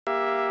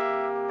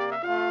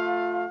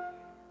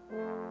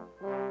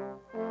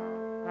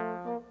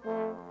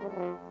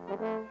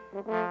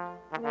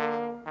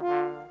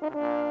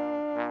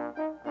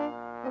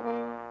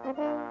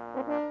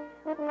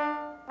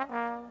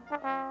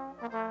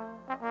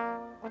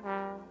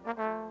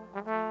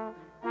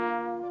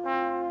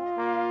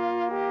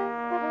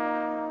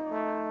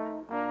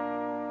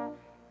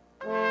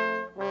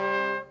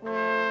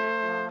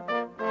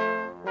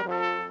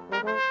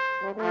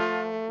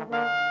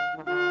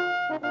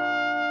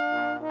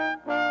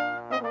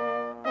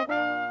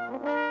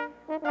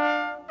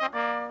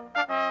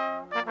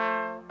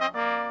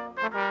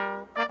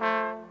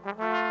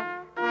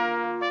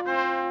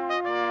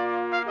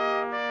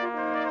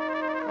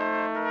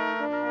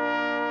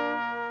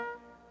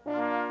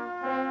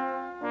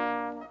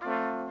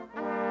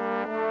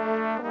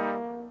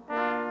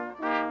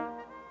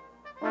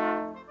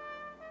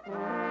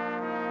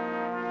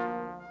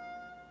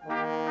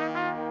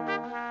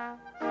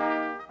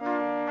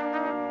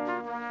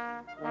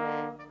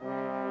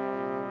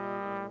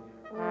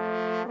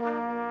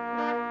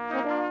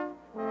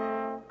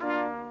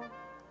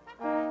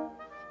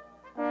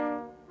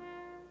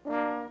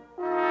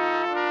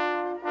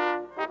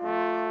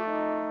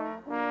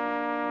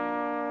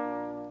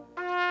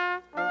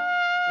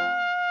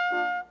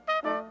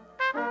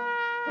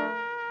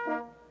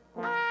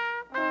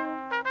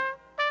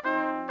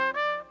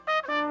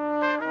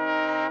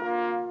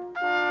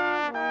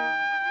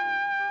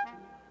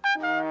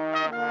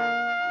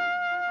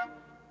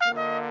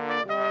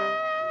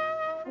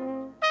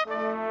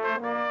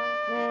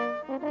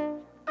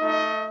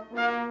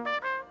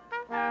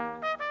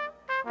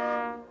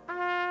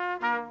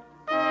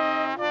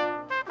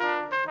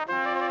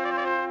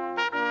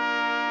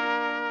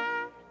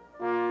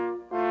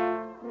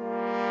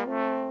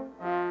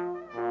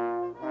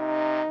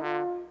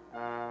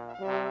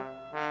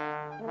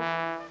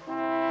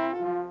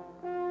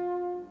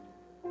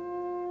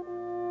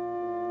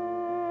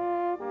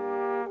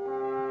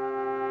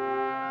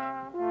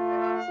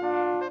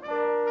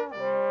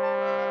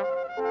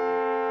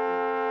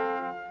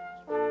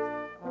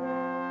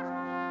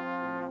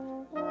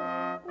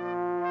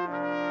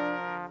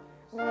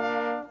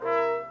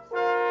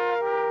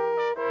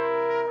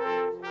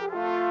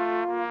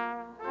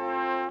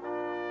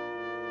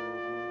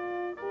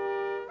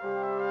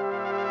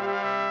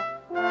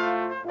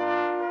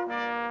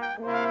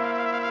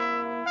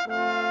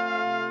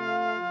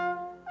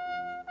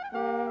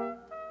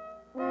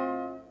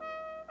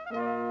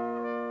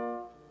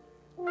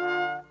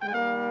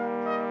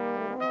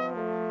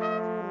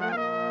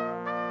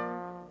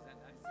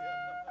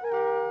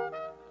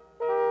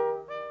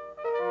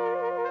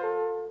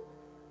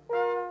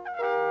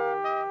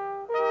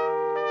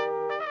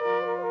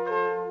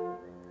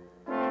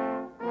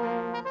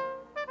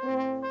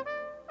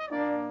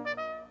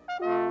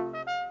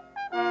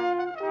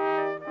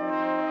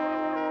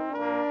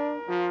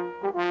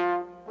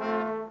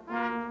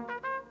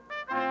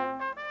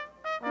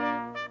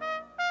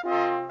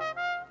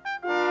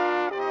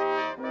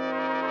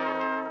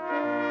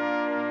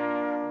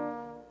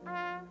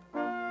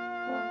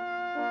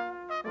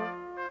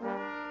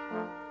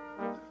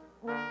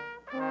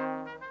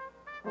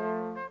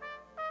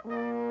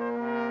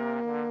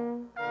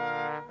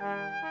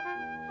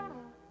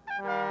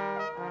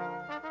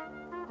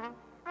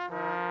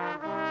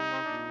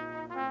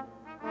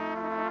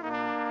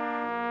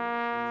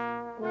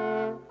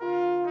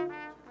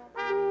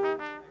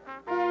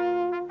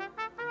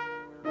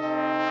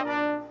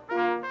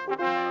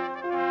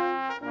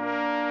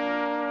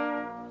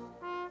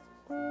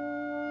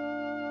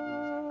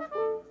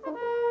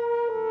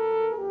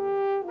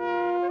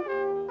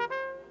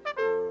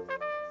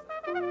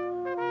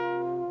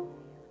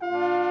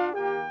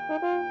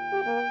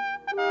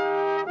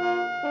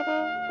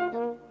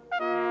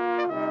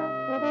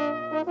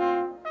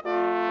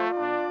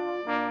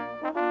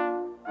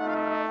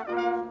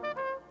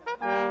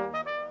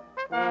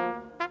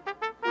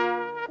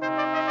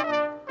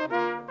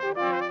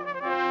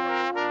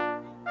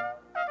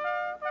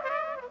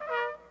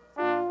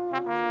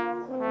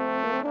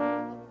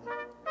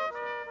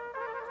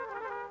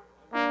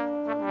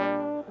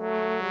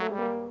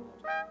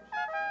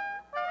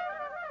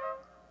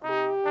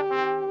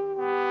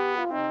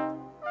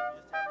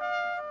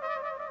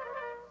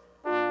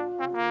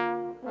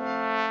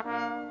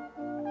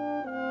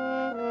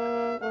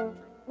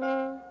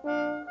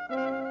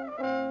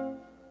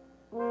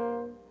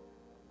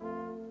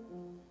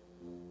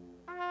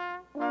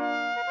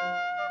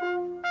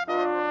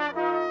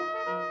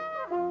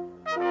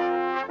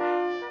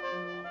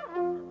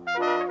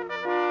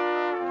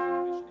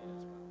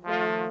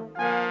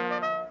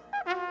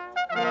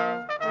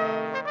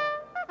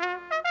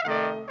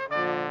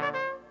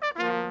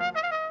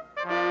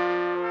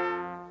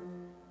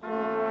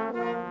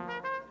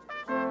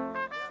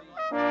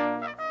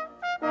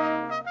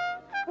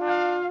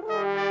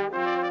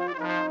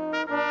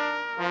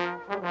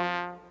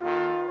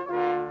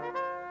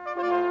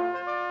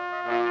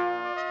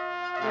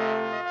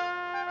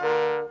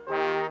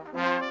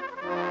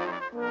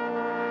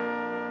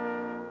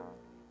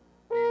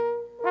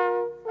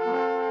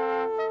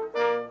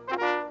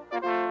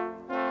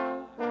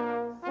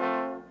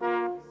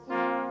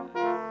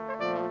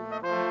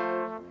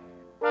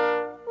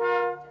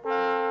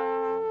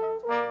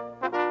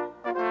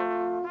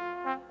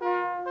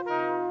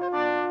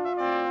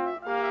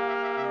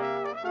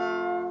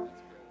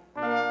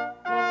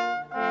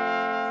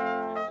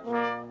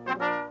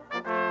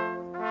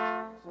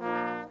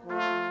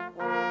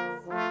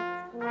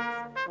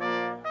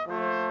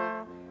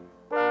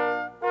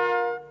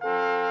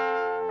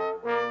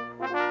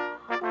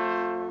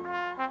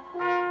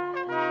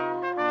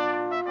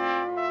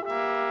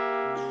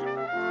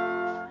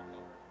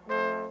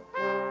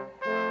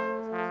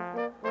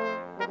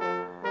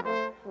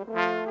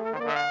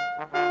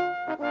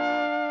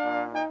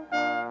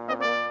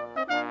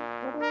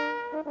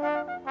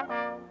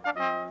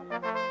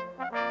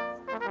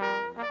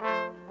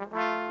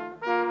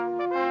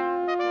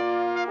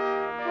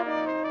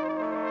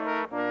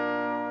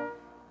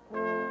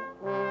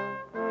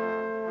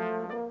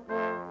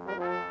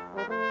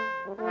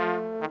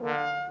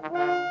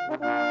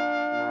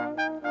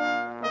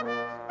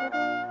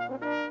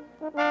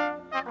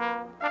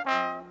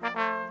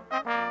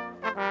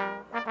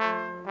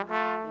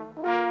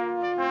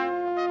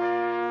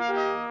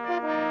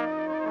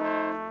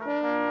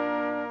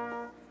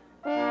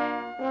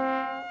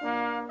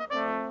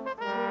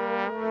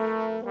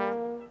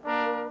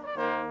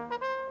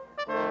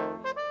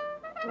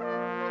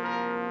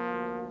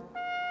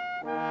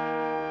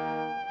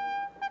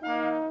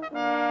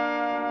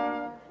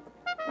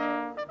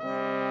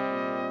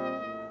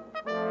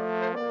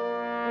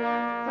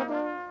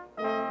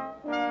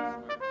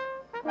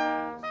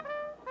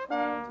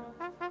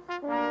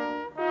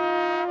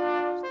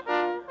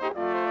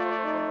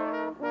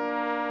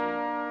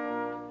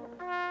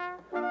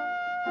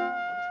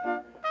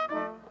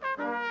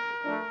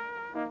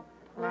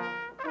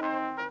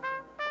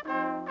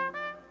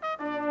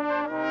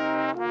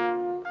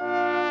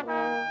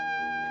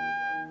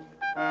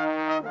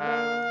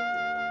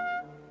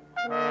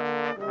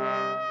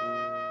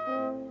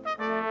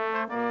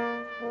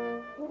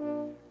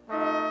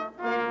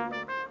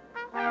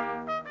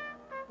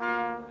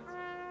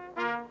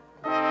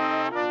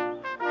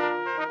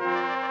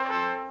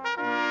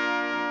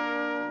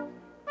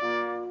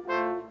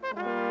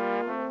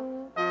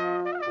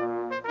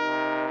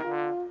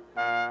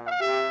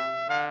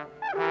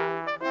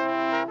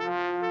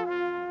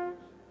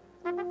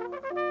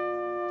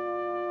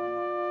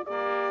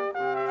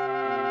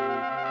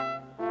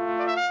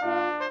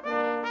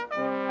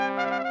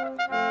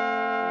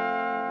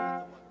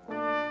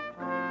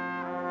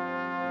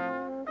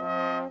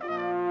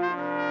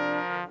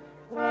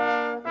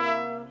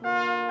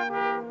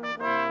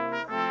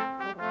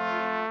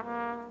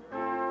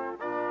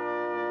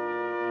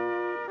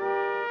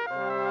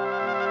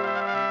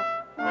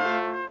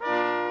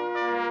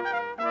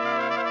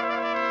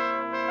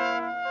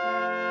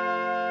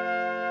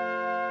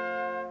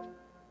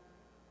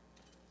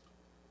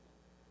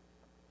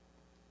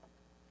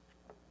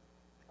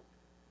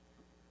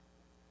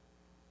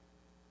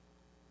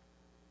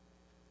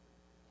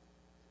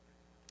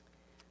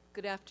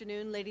Good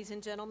afternoon, ladies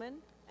and gentlemen,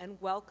 and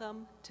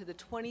welcome to the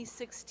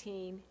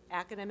 2016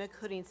 Academic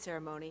Hooding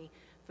Ceremony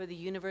for the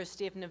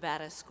University of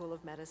Nevada School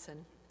of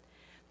Medicine.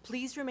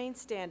 Please remain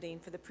standing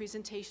for the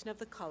presentation of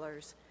the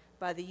colors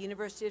by the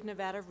University of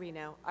Nevada,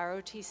 Reno,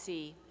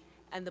 ROTC,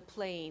 and the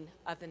playing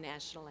of the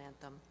national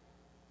anthem.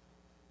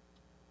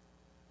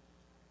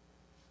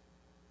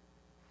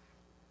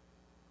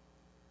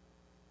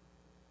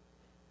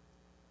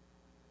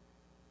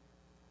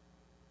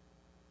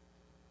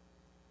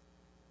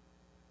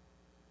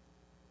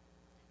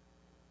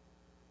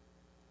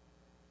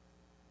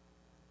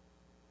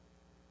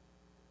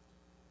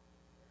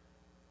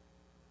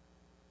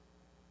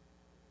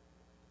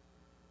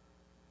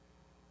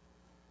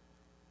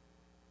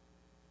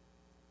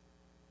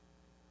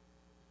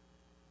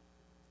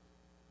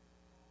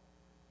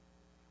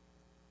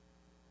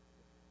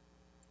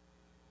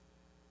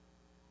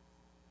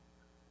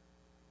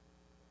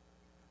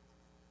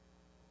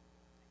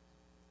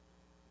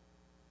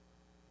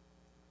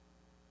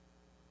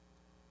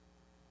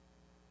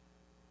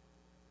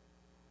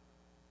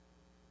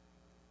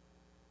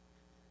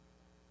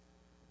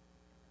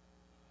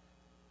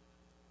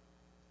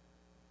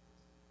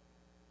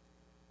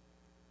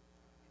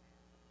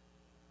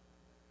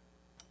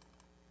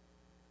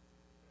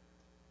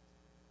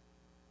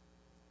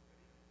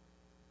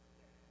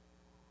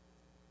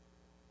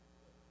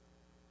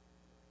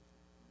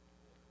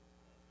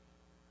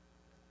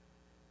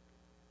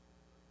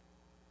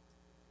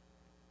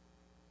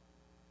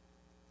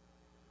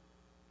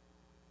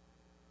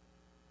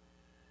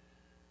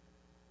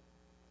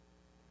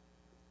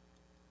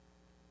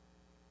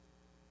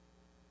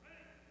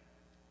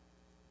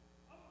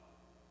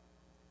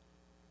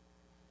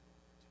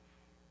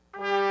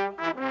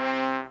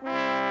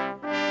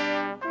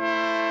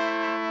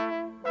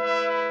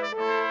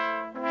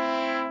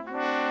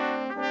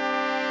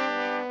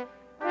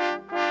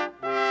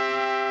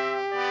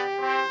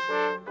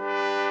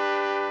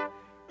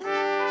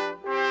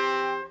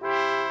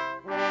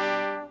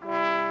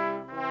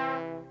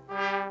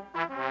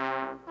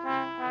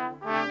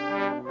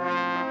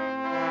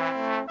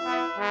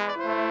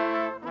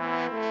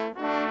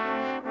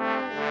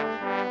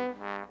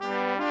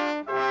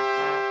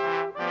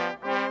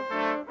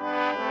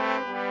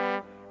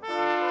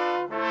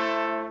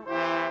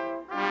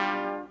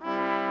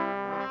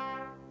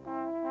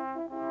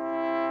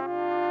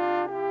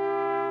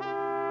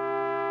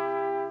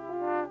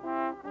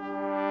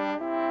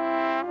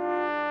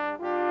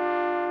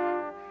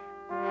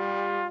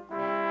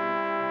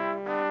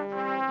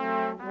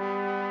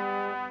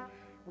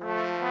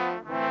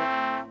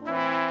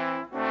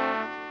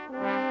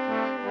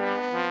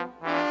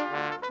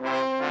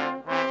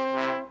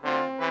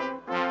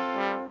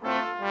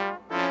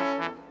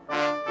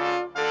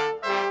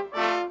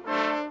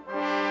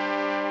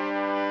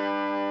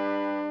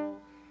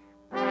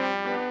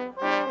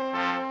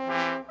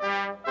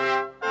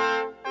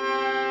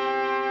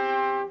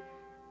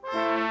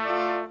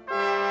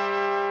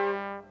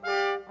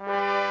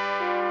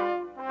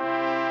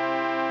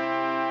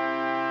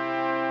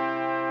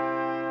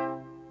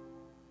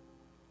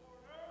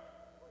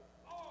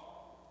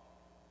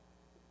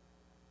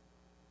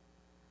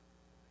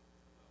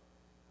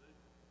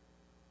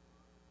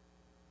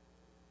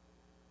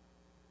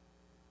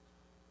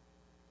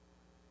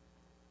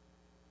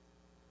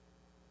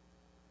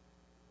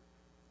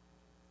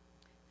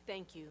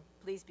 Thank you.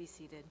 Please be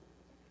seated.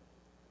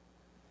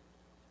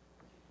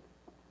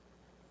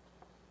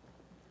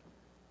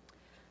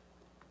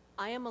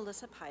 I am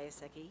Melissa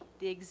Piasecki,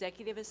 the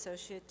Executive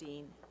Associate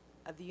Dean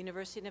of the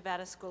University of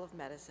Nevada School of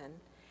Medicine,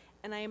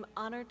 and I am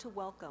honored to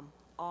welcome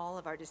all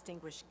of our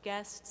distinguished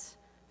guests,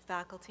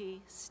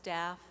 faculty,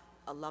 staff,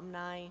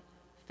 alumni,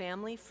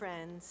 family,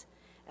 friends,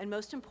 and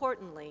most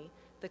importantly,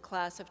 the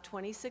class of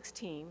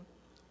 2016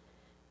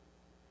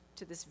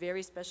 to this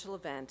very special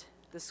event,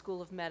 the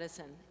School of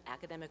Medicine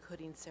Academic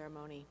Hooding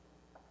Ceremony.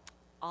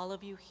 All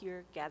of you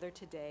here gathered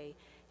today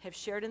have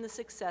shared in the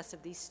success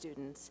of these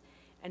students,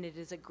 and it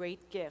is a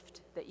great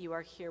gift that you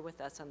are here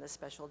with us on this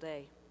special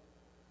day.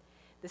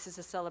 This is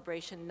a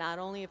celebration not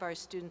only of our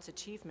students'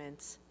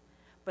 achievements,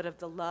 but of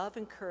the love,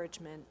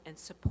 encouragement, and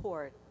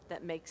support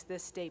that makes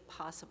this day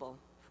possible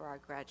for our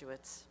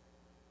graduates.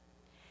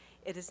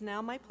 It is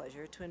now my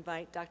pleasure to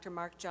invite Dr.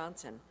 Mark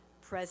Johnson,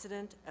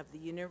 President of the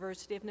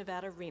University of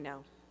Nevada,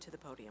 Reno, to the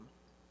podium.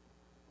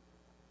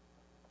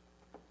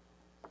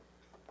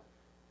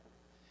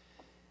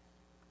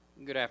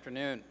 Good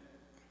afternoon,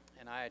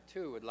 and I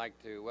too would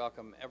like to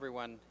welcome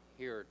everyone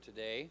here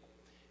today,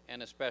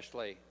 and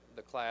especially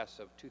the class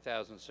of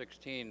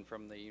 2016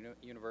 from the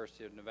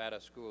University of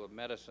Nevada School of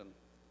Medicine.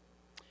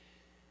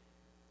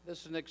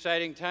 This is an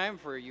exciting time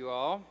for you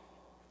all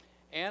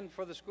and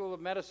for the School of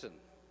Medicine,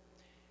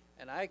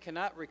 and I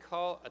cannot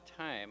recall a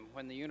time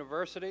when the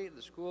university,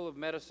 the School of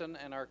Medicine,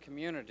 and our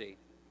community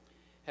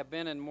have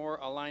been in more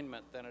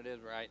alignment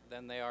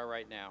than they are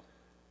right now.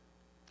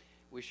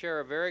 We share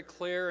a very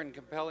clear and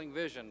compelling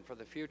vision for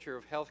the future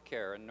of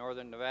healthcare in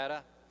Northern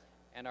Nevada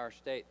and our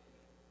state.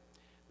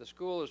 The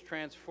school is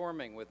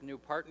transforming with new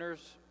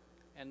partners,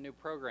 and new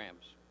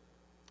programs.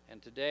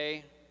 And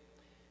today,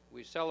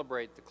 we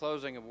celebrate the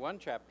closing of one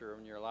chapter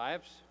in your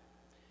lives.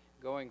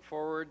 Going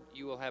forward,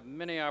 you will have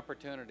many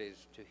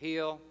opportunities to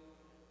heal,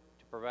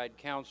 to provide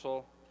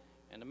counsel,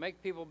 and to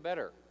make people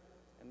better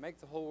and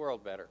make the whole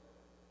world better.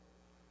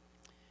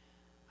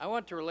 I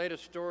want to relate a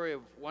story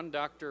of one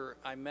doctor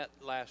I met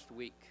last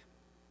week.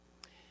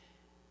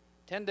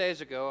 10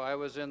 days ago, I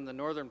was in the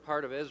northern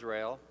part of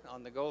Israel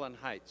on the Golan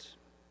Heights.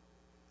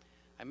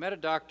 I met a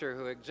doctor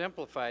who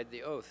exemplified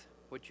the oath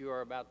which you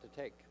are about to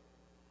take.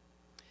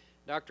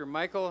 Dr.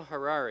 Michael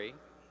Harari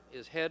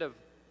is head of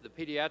the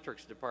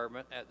pediatrics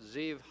department at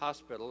Ziv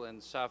Hospital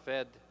in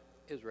Safed,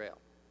 Israel.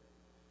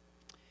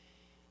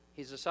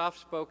 He's a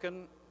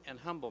soft-spoken and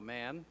humble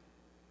man,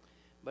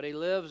 but he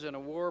lives in a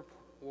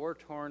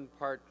war-torn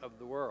part of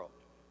the world.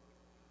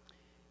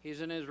 He's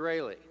an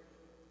Israeli.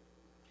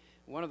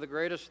 One of the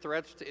greatest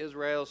threats to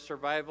Israel's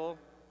survival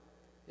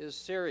is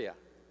Syria,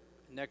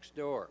 next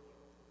door.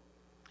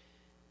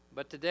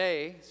 But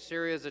today,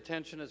 Syria's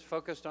attention is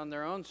focused on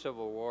their own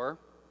civil war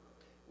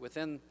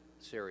within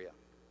Syria.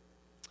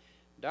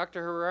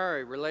 Dr.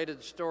 Harari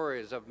related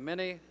stories of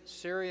many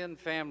Syrian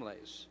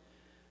families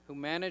who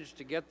managed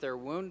to get their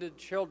wounded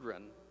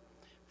children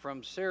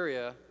from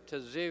Syria to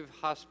Ziv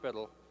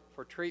Hospital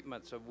for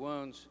treatments of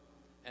wounds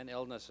and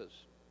illnesses.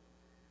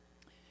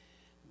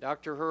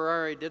 Dr.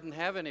 Harari didn't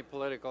have any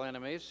political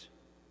enemies.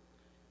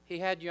 He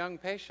had young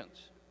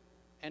patients,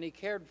 and he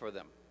cared for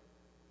them.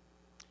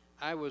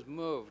 I was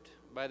moved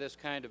by this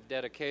kind of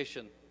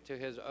dedication to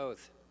his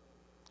oath,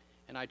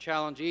 and I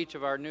challenge each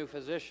of our new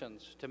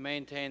physicians to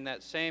maintain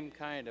that same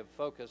kind of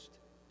focused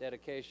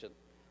dedication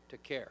to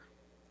care.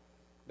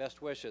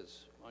 Best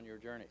wishes on your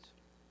journeys.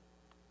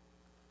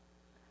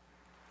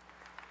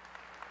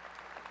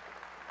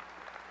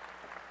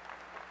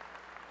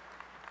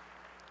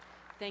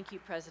 Thank you,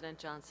 President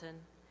Johnson.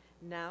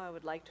 Now I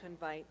would like to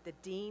invite the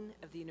Dean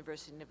of the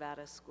University of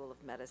Nevada School of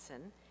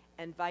Medicine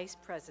and Vice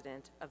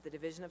President of the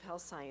Division of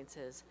Health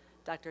Sciences,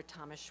 Dr.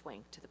 Thomas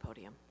Schwenk, to the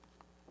podium.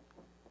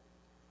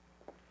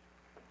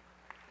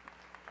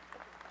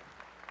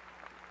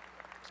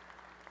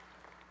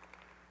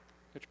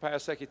 Mr.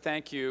 Piasecki,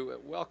 thank you.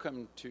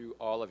 Welcome to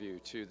all of you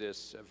to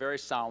this very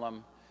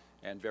solemn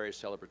and very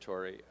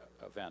celebratory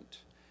event.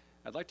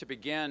 I'd like to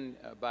begin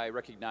by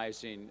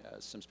recognizing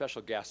some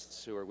special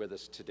guests who are with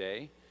us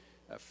today.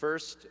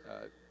 First,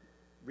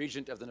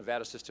 Regent of the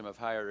Nevada System of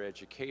Higher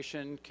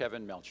Education,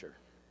 Kevin Melcher.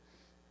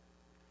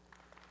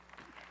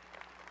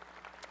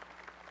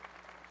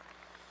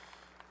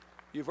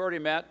 You've already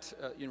met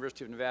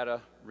University of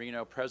Nevada,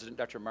 Reno President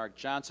Dr. Mark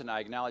Johnson.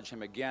 I acknowledge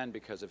him again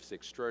because of his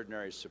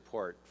extraordinary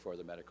support for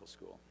the medical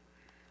school.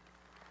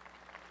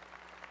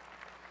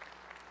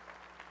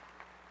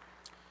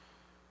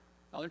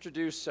 I'll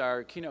introduce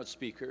our keynote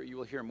speaker. You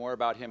will hear more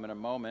about him in a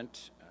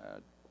moment.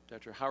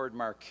 Dr. Howard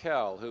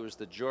Markel, who is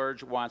the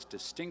George Wantz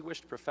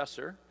Distinguished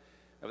Professor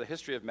of the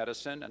History of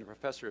Medicine and a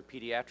Professor of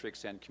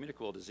Pediatrics and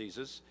Communicable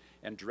Diseases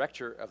and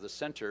Director of the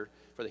Center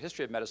for the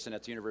History of Medicine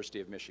at the University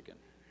of Michigan.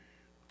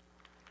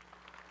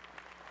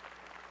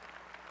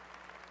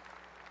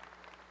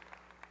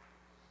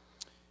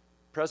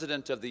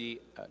 President of the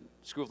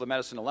School of the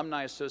Medicine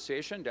Alumni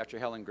Association, Dr.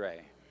 Helen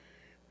Gray.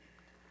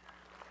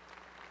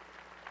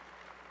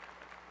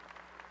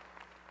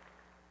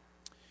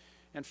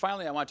 And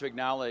finally, I want to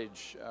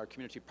acknowledge our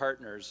community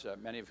partners,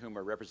 many of whom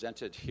are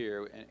represented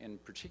here, in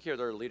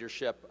particular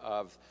leadership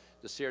of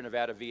the Sierra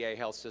Nevada VA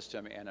Health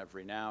System and of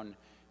Renown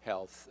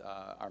Health,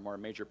 our more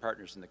major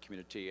partners in the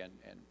community, and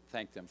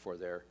thank them for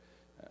their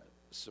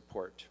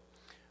support.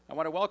 I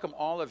want to welcome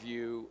all of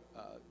you,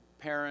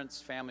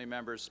 parents, family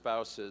members,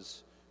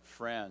 spouses,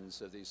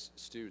 friends of these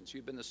students.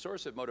 You've been the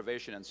source of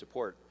motivation and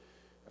support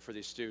for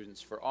these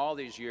students for all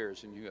these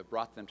years, and you have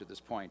brought them to this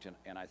point,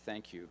 and I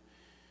thank you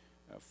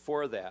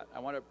for that. I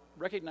want to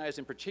recognize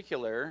in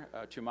particular,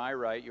 to my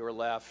right, your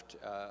left,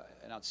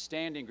 an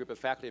outstanding group of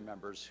faculty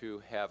members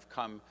who have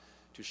come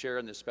to share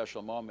in this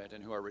special moment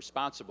and who are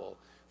responsible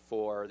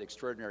for the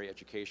extraordinary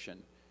education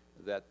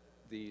that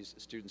these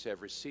students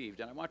have received.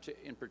 And I want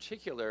to, in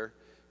particular,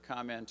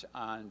 comment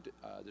on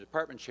the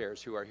department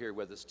chairs who are here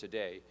with us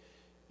today.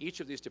 Each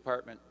of these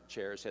department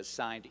chairs has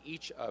signed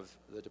each of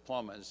the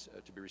diplomas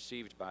to be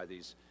received by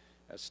these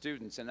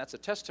students, and that's a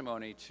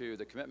testimony to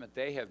the commitment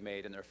they have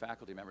made and their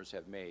faculty members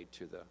have made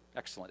to the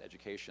excellent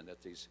education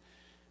that these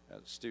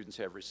students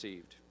have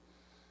received.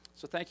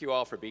 So thank you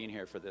all for being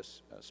here for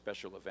this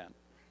special event.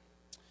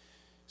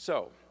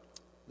 So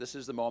this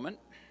is the moment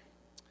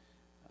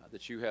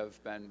that you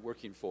have been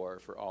working for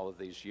all of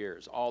these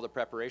years. All the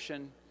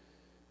preparation,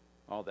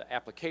 all the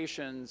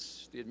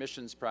applications, the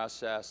admissions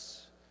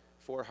process,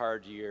 4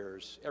 hard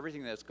years,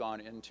 everything that's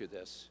gone into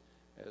this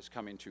is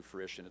coming to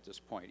fruition at this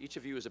point. Each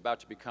of you is about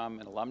to become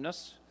an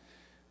alumnus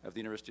of the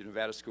University of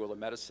Nevada School of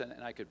Medicine,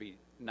 and I could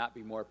not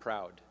be more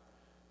proud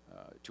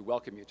to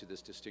welcome you to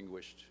this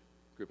distinguished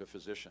group of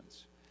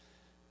physicians.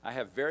 I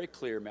have very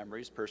clear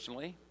memories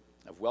personally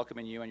of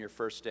welcoming you on your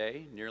first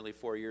day, nearly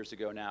 4 years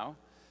ago now.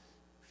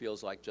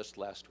 Feels like just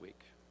last week.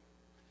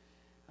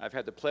 I've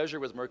had the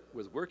pleasure with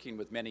working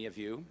with many of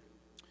you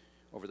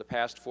over the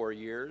past 4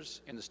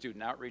 years in the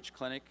student outreach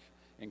clinic,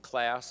 in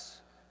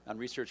class, on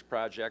research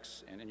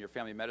projects, and in your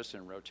family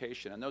medicine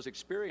rotation. And those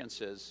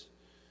experiences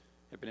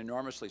have been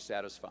enormously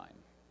satisfying.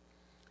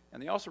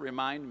 And they also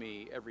remind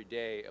me every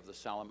day of the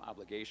solemn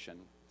obligation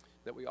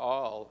that we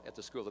all at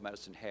the School of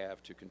Medicine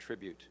have to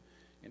contribute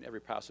in every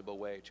possible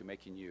way to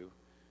making you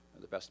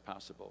the best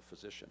possible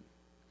physician.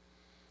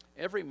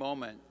 Every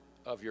moment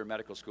of your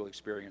medical school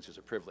experience is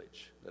a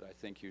privilege that I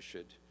think you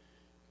should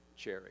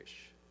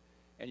cherish.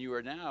 And you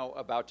are now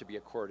about to be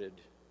accorded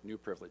new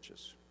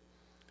privileges.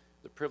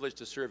 The privilege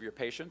to serve your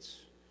patients,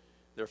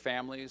 their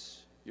families,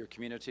 your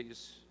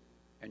communities,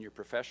 and your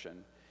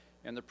profession,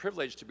 and the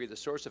privilege to be the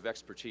source of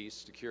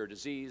expertise to cure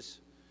disease,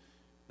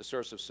 the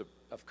source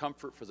of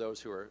comfort for those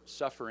who are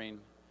suffering,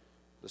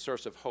 the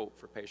source of hope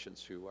for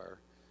patients who are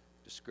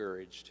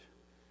discouraged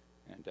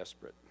and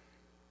desperate.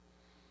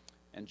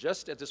 And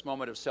just at this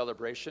moment of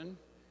celebration,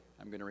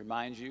 I'm going to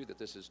remind you that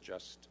this is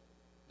just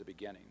the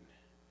beginning.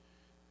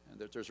 And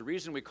that there's a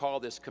reason we call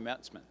this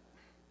commencement,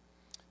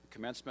 the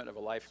commencement of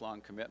a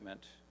lifelong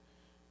commitment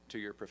to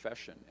your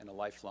profession and a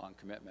lifelong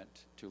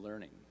commitment to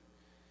learning.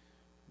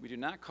 We do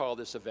not call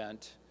this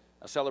event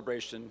a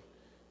celebration,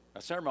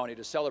 a ceremony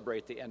to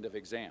celebrate the end of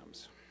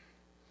exams.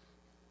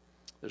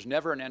 There's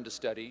never an end to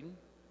studying,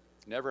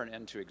 never an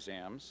end to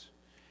exams,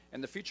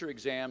 and the future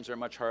exams are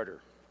much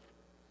harder.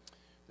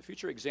 The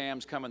future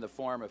exams come in the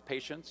form of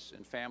patients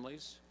and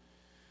families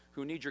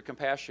who need your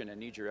compassion and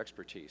need your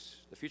expertise.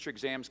 The future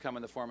exams come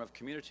in the form of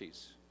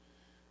communities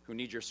who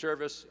need your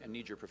service and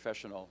need your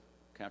professional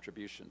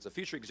contributions. The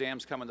future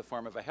exams come in the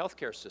form of a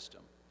healthcare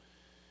system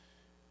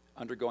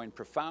undergoing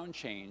profound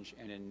change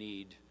and in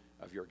need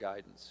of your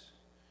guidance.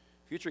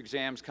 Future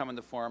exams come in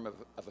the form of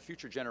a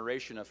future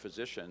generation of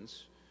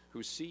physicians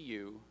who see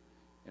you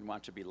and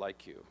want to be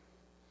like you.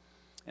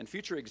 And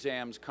future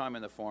exams come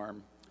in the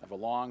form of a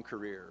long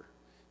career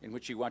in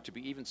which you want to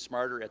be even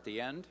smarter at the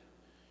end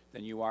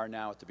than you are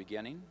now at the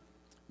beginning,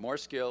 more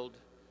skilled,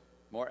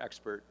 more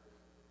expert,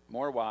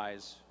 more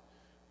wise,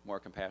 more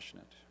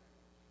compassionate.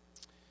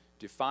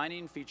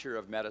 Defining feature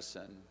of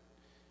medicine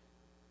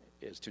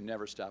is to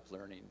never stop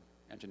learning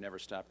and to never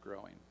stop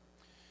growing.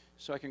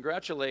 So I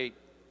congratulate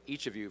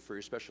each of you for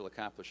your special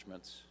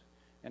accomplishments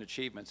and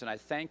achievements, and I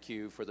thank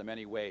you for the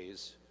many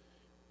ways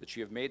that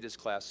you have made this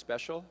class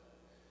special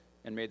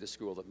and made the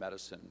School of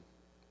Medicine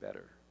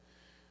better.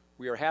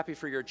 We are happy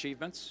for your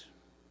achievements,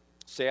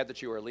 sad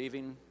that you are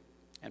leaving,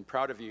 and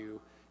proud of you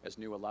as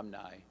new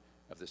alumni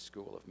of this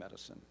School of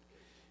Medicine.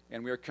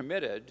 And we are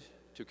committed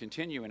to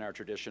continue in our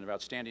tradition of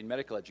outstanding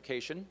medical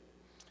education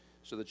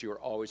so that you are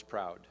always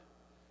proud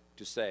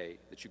to say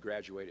that you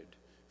graduated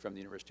from the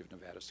University of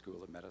Nevada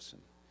School of Medicine.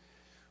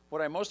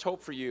 What I most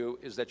hope for you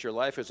is that your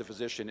life as a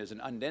physician is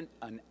an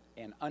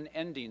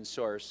unending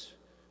source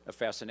of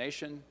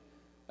fascination,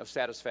 of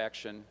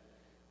satisfaction,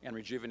 and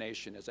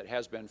rejuvenation, as it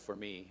has been for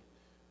me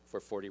for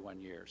 41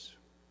 years.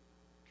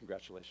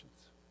 Congratulations.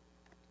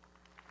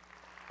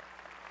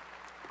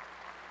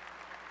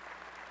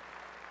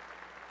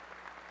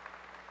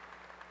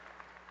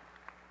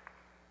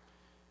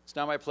 It's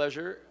now my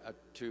pleasure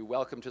to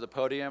welcome to the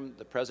podium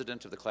the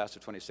president of the class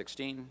of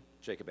 2016,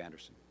 Jacob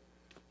Anderson.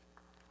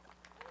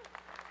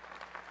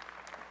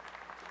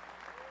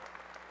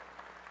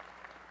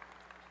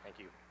 Thank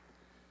you.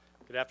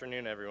 Good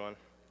afternoon, everyone.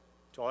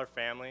 To all our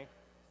family,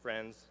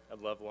 friends,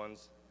 and loved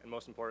ones, and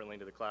most importantly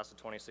to the class of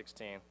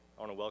 2016, I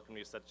want to welcome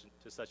you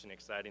to such an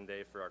exciting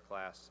day for our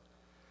class.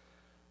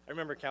 I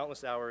remember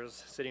countless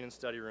hours sitting in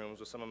study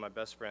rooms with some of my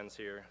best friends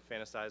here,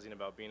 fantasizing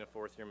about being a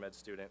fourth-year med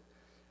student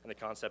and the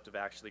concept of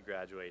actually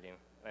graduating.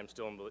 I'm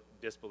still in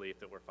disbelief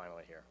that we're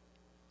finally here.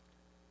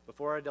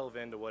 Before I delve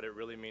into what it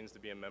really means to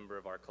be a member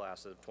of our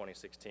class of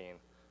 2016,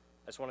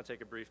 I just want to take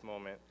a brief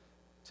moment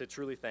to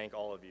truly thank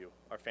all of you,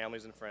 our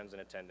families and friends in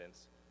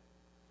attendance.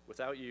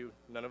 Without you,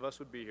 none of us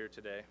would be here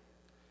today,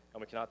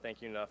 and we cannot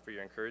thank you enough for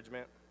your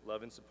encouragement,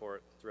 love, and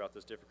support throughout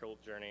this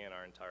difficult journey in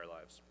our entire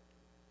lives.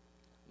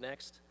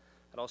 Next,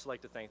 I'd also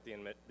like to thank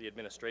the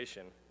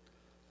administration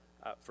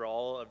for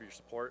all of your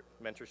support,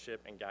 mentorship,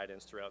 and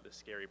guidance throughout this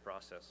scary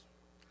process.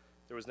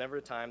 There was never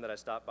a time that I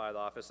stopped by the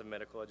Office of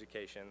Medical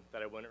Education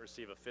that I wouldn't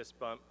receive a fist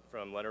bump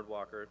from Leonard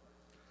Walker,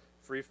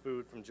 free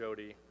food from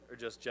Jody, or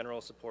just general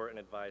support and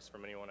advice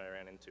from anyone I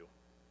ran into.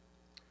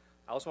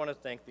 I also want to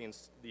thank the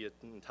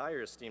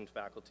entire esteemed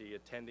faculty,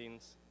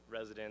 attendings,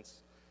 residents,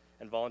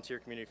 and volunteer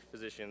community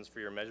physicians for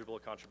your measurable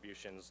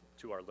contributions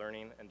to our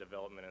learning and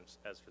development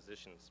as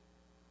physicians.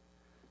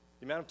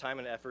 The amount of time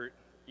and effort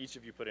each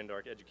of you put into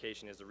our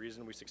education is the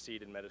reason we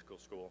succeed in medical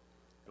school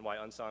and why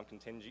UNSOM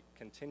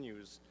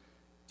continues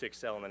to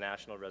excel in the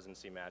national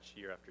residency match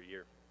year after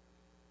year.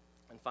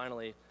 And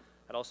finally,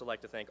 I'd also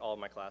like to thank all of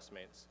my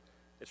classmates.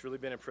 It's really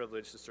been a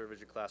privilege to serve as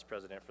your class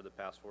president for the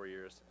past 4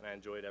 years, and I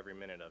enjoyed every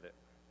minute of it.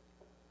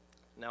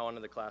 Now on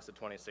to the class of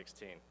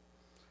 2016.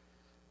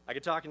 I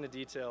could talk into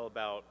detail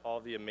about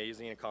all the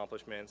amazing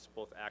accomplishments,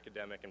 both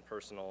academic and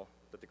personal,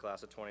 that the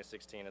class of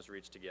 2016 has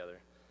reached together.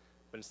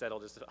 But instead, I'll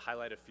just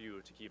highlight a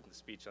few to keep the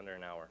speech under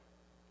an hour.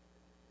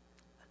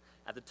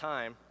 At the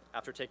time,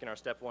 after taking our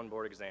Step 1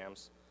 board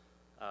exams,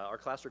 our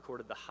class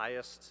recorded the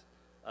highest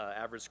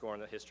average score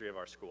in the history of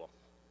our school.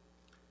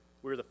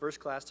 We were the first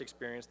class to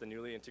experience the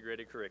newly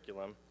integrated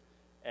curriculum,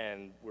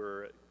 and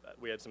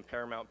we had some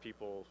paramount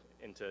people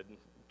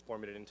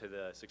forming it into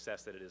the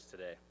success that it is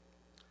today.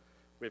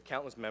 We have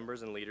countless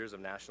members and leaders of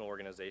national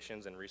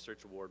organizations and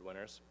research award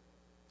winners.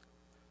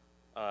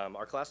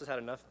 Our class has had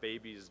enough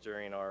babies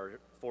during our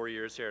 4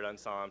 years here at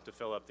Ensemble to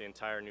fill up the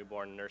entire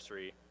newborn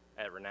nursery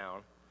at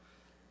Renown.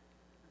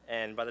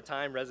 And by the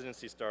time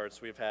residency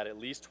starts, we've had at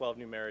least 12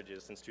 new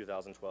marriages since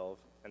 2012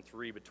 and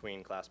 3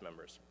 between class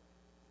members.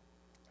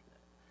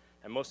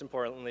 And most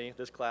importantly,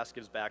 this class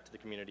gives back to the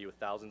community with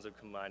thousands of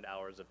combined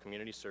hours of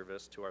community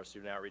service to our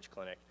student outreach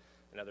clinic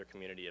and other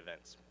community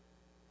events.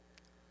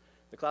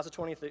 The class of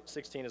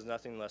 2016 is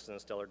nothing less than a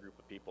stellar group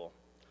of people.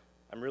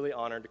 I'm really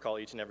honored to call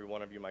each and every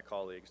one of you my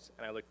colleagues,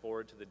 and I look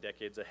forward to the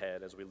decades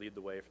ahead as we lead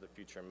the way for the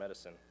future of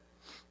medicine.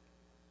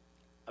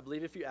 I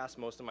believe if you asked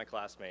most of my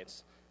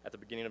classmates at the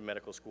beginning of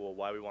medical school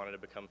why we wanted to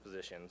become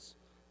physicians,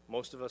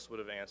 most of us would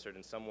have answered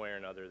in some way or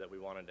another that we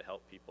wanted to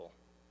help people.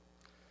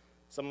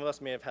 Some of us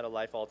may have had a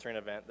life-altering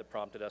event that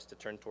prompted us to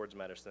turn towards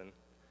medicine,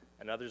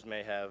 and others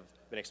may have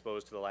been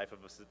exposed to the life of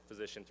a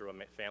physician through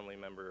a family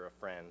member or a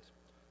friend,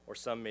 or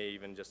some may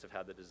even just have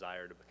had the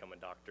desire to become a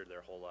doctor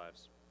their whole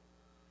lives.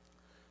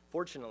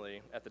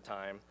 Fortunately, at the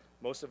time,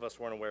 most of us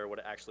weren't aware of what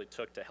it actually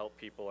took to help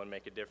people and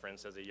make a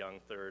difference as a young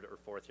 3rd or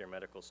 4th year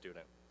medical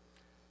student.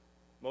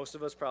 Most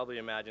of us probably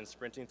imagined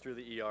sprinting through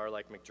the ER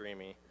like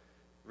McDreamy,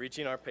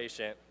 reaching our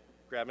patient,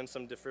 grabbing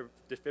some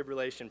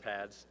defibrillation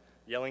pads,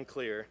 yelling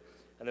clear,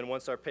 and then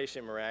once our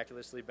patient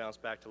miraculously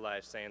bounced back to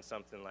life, saying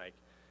something like,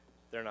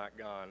 "They're not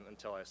gone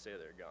until I say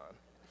they're gone."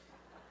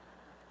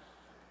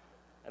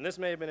 And this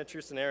may have been a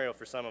true scenario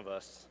for some of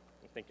us.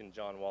 I'm thinking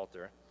John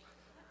Walter.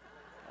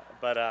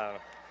 But I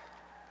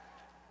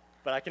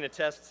can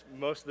attest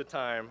most of the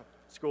time,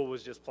 school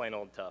was just plain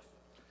old tough.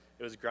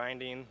 It was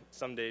grinding.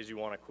 Some days you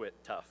want to quit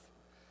tough.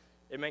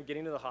 It meant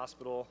getting to the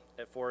hospital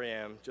at 4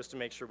 a.m. just to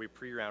make sure we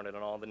pre-rounded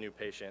on all the new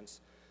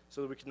patients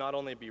so that we could not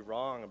only be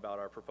wrong about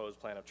our proposed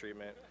plan of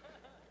treatment,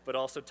 but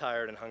also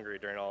tired and hungry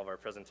during all of our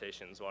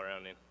presentations while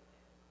rounding.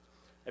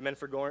 It meant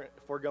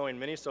foregoing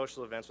many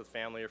social events with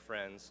family or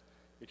friends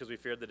because we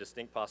feared the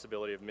distinct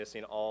possibility of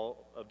missing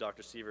all of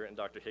Dr. Sievert and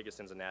Dr.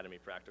 Higginson's anatomy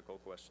practical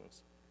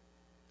questions.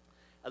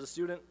 As a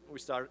student, we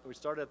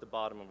started at the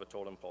bottom of a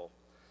totem pole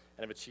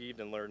and have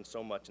achieved and learned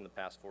so much in the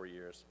past 4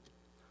 years.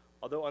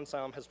 Although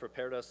Ensemble has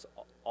prepared us,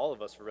 all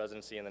of us, for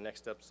residency and the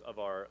next steps of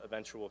our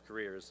eventual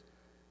careers,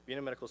 being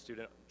a medical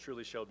student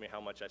truly showed me how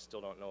much I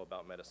still don't know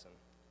about medicine.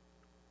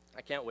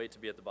 I can't wait to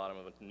be at the bottom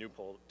of a new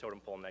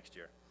totem pole next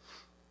year.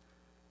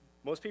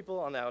 Most people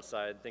on the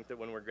outside think that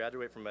when we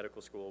graduate from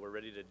medical school, we're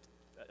ready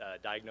to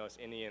diagnose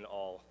any and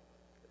all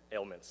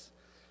ailments.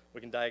 We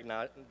can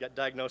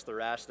diagnose the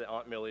rash that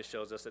Aunt Millie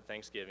shows us at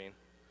Thanksgiving,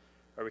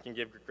 or we can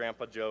give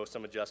Grandpa Joe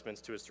some adjustments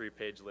to his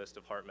 3-page list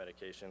of heart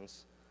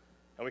medications,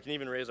 and we can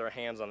even raise our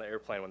hands on the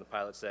airplane when the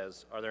pilot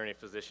says, "Are there any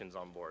physicians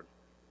on board?"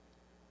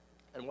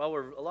 And while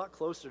we're a lot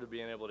closer to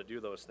being able to do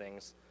those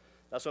things,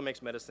 that's what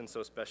makes medicine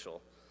so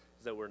special,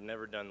 is that we're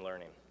never done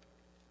learning.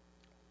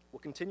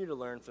 We'll continue to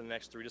learn for the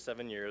next 3 to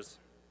 7 years,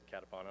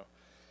 Catapano,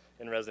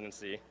 in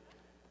residency,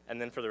 and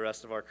then for the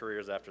rest of our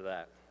careers after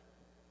that.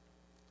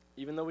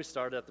 Even though we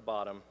started at the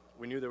bottom,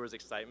 we knew there was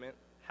excitement,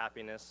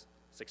 happiness,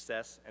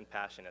 success, and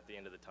passion at the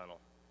end of the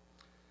tunnel.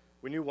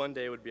 We knew one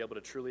day we'd be able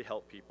to truly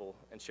help people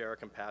and share our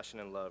compassion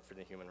and love for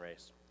the human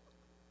race.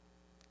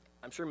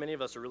 I'm sure many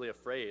of us are really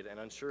afraid and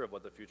unsure of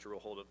what the future will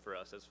hold up for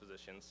us as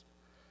physicians.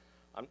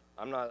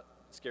 I'm not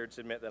scared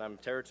to admit that I'm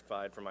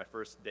terrified for my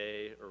first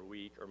day or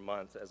week or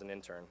month as an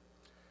intern,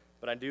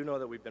 but I do know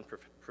that we've been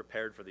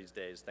prepared for these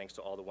days thanks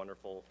to all the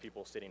wonderful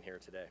people sitting here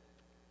today.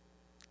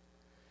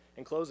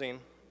 In closing,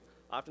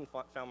 I often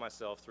found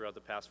myself throughout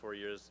the past 4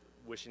 years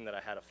wishing that I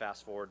had a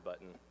fast forward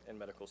button in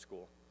medical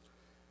school.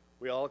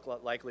 We all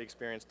likely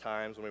experienced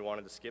times when we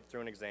wanted to skip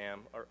through an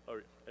exam or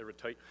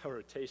a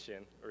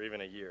rotation or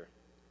even a year.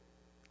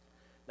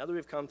 Now that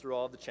we've come through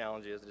all of the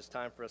challenges, it is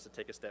time for us to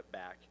take a step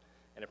back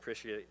and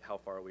appreciate how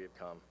far we have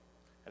come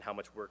and how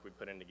much work we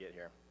put in to get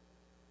here.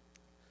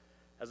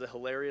 As the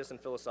hilarious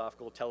and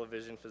philosophical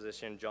television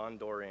physician John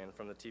Dorian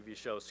from the TV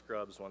show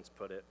Scrubs once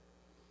put it,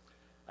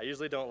 "I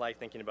usually don't like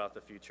thinking about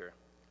the future.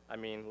 I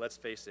mean, let's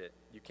face it,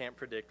 you can't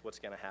predict what's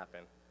going to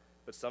happen.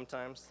 But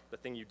sometimes, the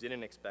thing you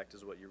didn't expect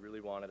is what you really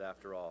wanted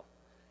after all.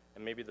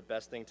 And maybe the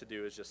best thing to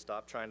do is just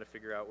stop trying to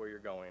figure out where you're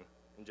going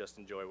and just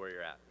enjoy where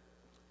you're at."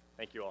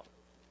 Thank you all.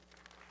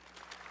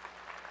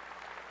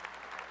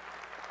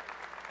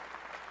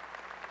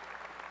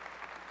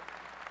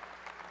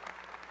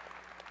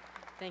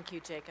 Thank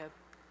you, Jacob.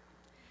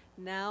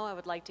 Now I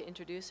would like to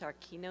introduce our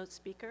keynote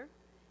speaker.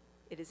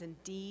 It is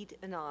indeed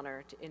an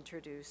honor to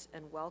introduce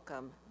and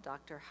welcome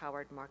Dr.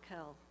 Howard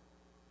Markel.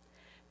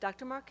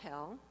 Dr.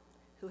 Markel,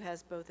 who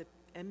has both an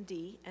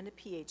MD and a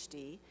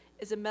PhD,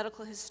 is a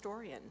medical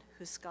historian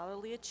whose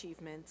scholarly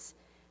achievements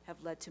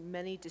have led to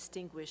many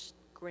distinguished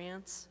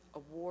grants,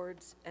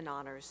 awards, and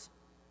honors.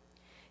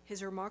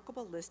 His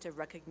remarkable list of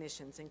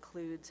recognitions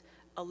includes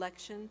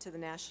election to the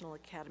National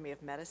Academy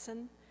of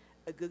Medicine,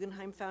 a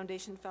Guggenheim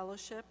Foundation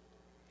Fellowship,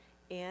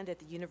 and at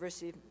the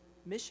University of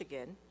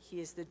Michigan, he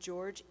is the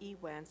George E.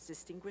 Wentz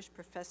Distinguished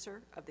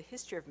Professor of the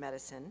History of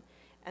Medicine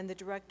and the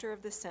Director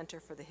of the Center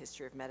for the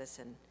History of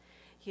Medicine.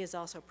 He is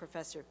also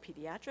Professor of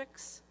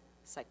Pediatrics,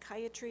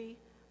 Psychiatry,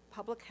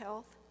 Public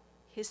Health,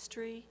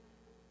 History,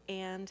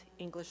 and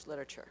English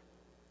Literature.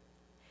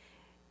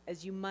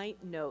 As you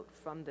might note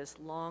from this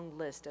long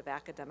list of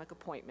academic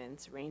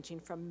appointments ranging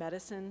from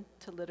medicine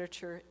to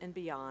literature and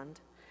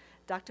beyond,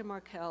 Dr.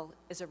 Markell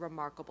is a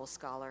remarkable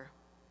scholar.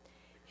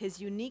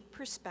 His unique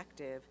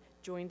perspective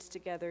joins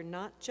together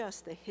not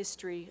just the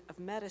history of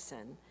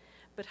medicine,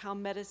 but how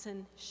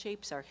medicine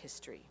shapes our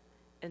history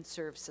and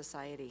serves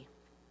society.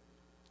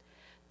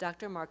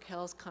 Dr.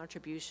 Markell's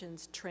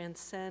contributions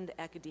transcend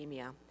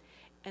academia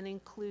and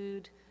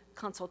include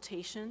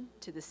consultation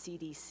to the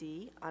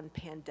CDC on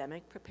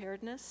pandemic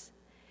preparedness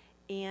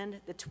and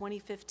the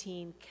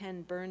 2015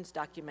 Ken Burns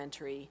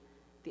documentary,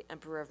 The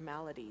Emperor of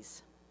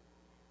Maladies.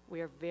 We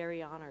are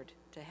very honored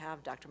to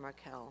have Dr.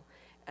 Markell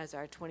as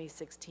our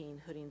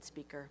 2016 Hooding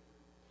Speaker.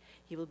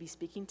 He will be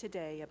speaking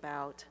today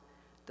about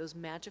those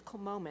magical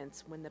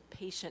moments when the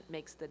patient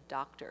makes the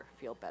doctor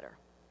feel better.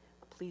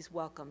 Please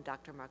welcome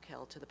Dr.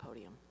 Markell to the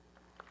podium.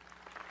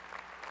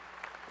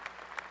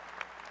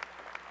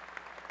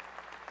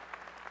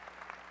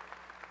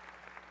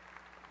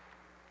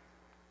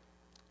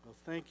 Well,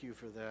 thank you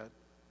for that.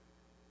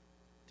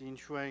 Dean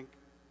Schwenk,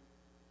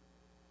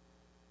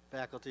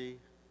 faculty,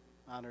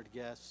 honored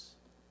guests,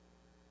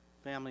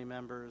 family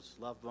members,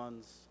 loved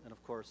ones, and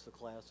of course the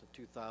class of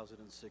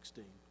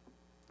 2016.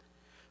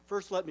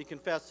 First, let me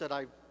confess that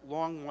I've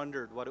long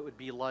wondered what it would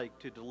be like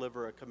to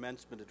deliver a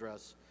commencement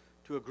address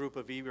to a group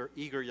of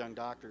eager young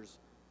doctors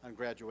on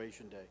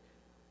graduation day.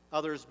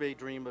 Others may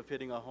dream of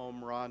hitting a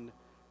home run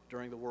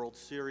during the World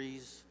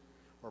Series,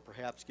 or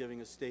perhaps giving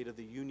a State of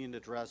the Union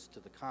address to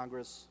the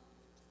Congress.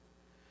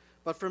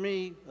 But for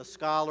me, a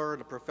scholar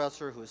and a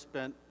professor who has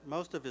spent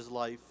most of his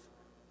life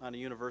on a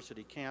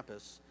university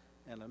campus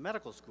and a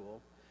medical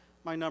school,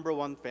 my number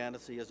one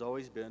fantasy has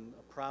always been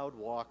a proud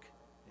walk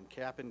in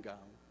cap and gown,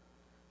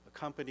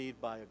 accompanied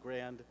by a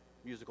grand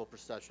musical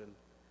procession,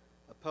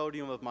 a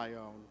podium of my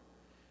own,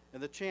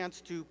 and the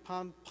chance to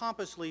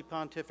pompously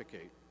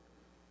pontificate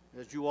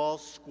as you all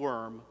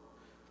squirm,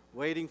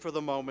 waiting for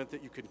the moment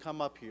that you can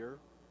come up here,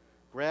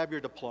 grab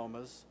your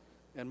diplomas,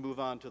 and move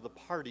on to the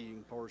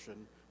partying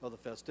portion of the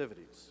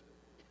festivities.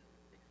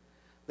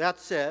 That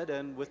said,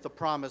 and with the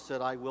promise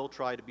that I will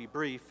try to be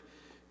brief,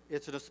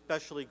 it's an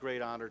especially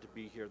great honor to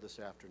be here this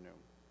afternoon.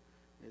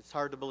 It's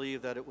hard to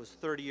believe that it was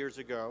 30 years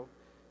ago,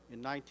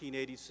 in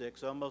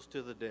 1986, almost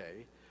to the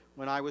day,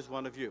 when I was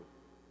one of you,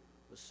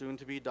 a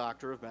soon-to-be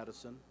doctor of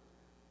medicine,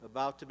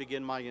 about to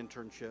begin my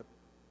internship,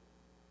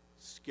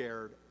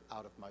 scared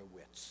out of my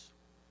wits.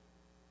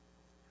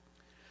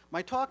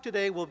 My talk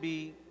today will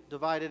be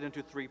divided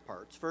into three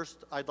parts.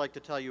 First, I'd like to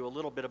tell you a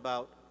little bit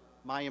about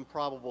my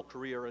improbable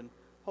career and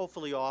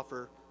hopefully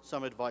offer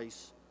some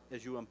advice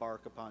as you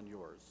embark upon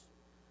yours.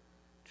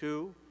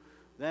 Two,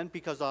 then,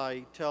 because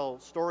I tell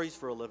stories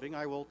for a living,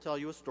 I will tell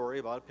you a story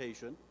about a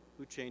patient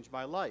who changed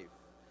my life.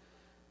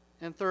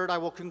 And third, I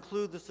will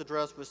conclude this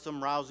address with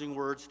some rousing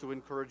words to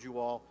encourage you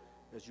all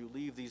as you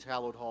leave these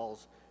hallowed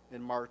halls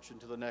and march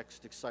into the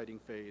next exciting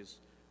phase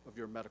of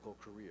your medical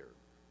career.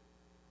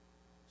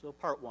 So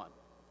part one,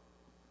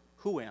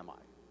 who am I?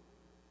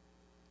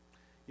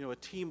 You know, a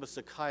team of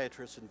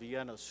psychiatrists in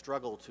Vienna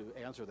struggled to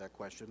answer that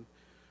question.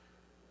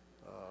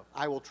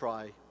 I will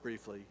try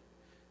briefly.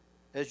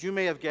 As you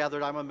may have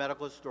gathered, I'm a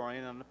medical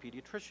historian and a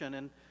pediatrician,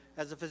 and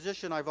as a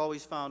physician, I've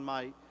always found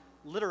my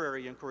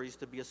literary inquiries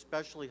to be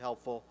especially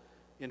helpful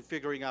in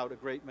figuring out a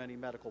great many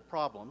medical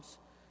problems.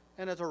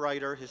 And as a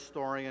writer,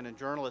 historian, and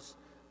journalist,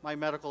 my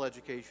medical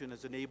education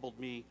has enabled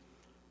me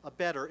a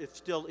better, if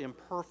still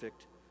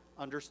imperfect,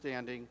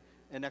 understanding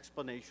and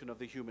explanation of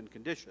the human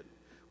condition,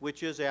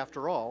 which is,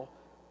 after all,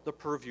 the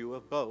purview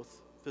of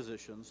both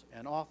physicians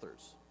and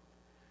authors.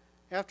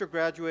 After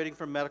graduating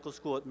from medical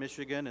school at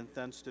Michigan and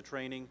thence to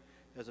training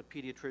as a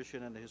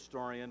pediatrician and a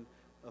historian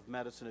of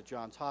medicine at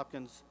Johns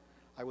Hopkins,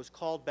 I was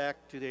called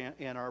back to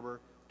Ann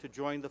Arbor to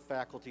join the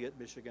faculty at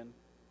Michigan,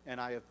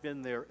 and I have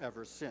been there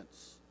ever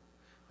since.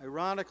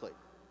 Ironically,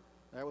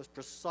 that was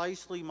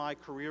precisely my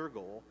career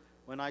goal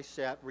when I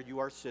sat where you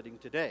are sitting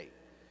today,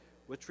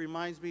 which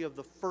reminds me of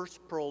the first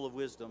pearl of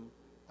wisdom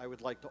I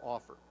would like to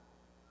offer.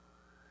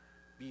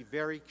 Be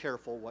very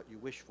careful what you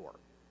wish for.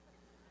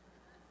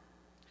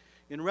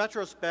 In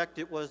retrospect,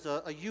 it was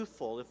a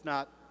youthful, if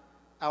not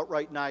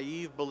outright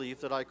naive belief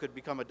that I could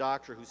become a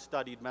doctor who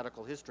studied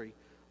medical history,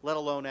 let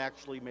alone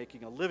actually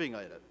making a living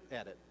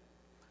at it.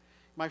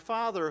 My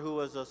father, who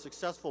was a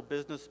successful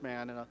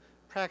businessman and a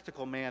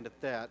practical man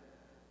at that,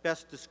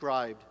 best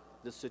described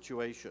this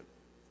situation.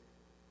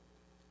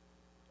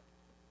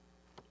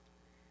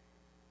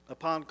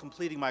 Upon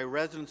completing my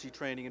residency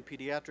training in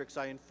pediatrics,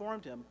 I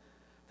informed him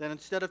that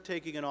instead of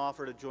taking an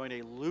offer to join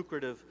a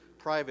lucrative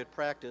private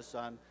practice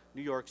on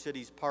New York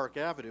City's Park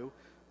Avenue,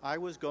 I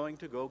was going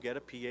to go get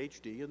a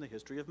PhD in the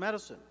history of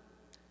medicine.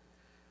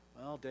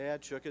 Well,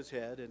 Dad shook his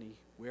head and he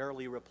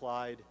warily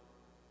replied,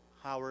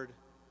 "Howard,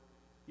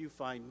 you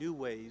find new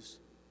ways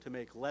to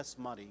make less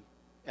money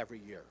every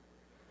year."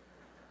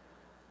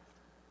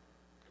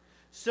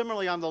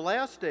 Similarly, on the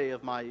last day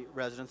of my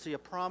residency, a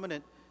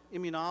prominent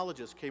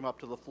immunologist came up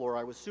to the floor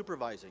I was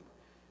supervising.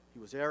 He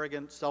was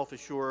arrogant,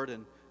 self-assured,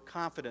 and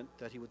confident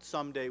that he would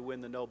someday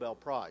win the Nobel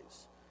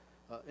Prize,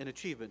 an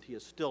achievement he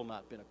has still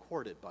not been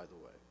accorded, by the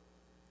way.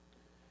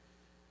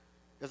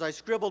 As I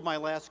scribbled my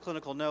last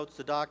clinical notes,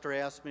 the doctor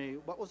asked me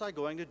what was I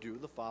going to do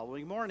the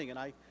following morning, and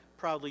I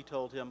proudly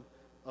told him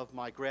of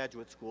my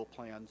graduate school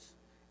plans.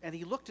 And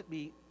he looked at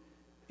me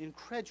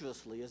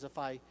incredulously as if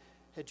I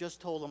had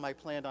just told him I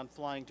planned on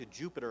flying to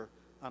Jupiter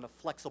on a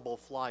flexible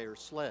flyer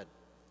sled.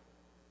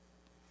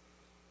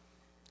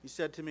 He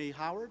said to me,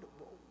 "Howard,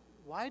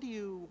 why do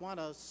you want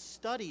to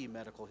study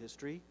medical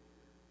history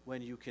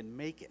when you can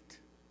make it?"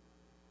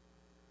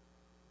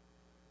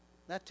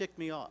 That ticked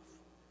me off.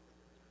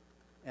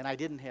 And I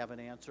didn't have an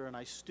answer, and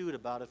I stewed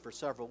about it for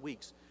several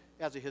weeks.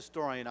 As a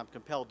historian, I'm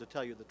compelled to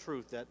tell you the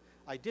truth that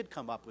I did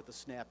come up with a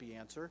snappy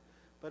answer,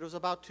 but it was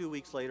about 2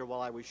 weeks later while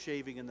I was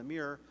shaving in the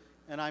mirror,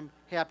 and I'm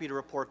happy to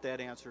report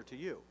that answer to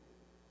you.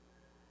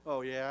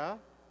 "Oh, yeah?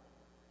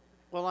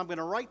 Well, I'm going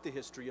to write the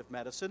history of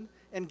medicine,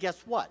 and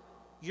guess what?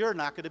 You're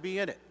not going to be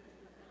in it."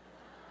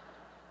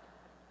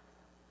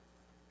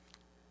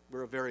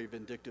 We're a very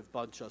vindictive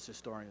bunch, us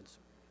historians.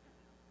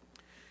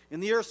 In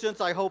the years since,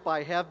 I hope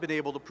I have been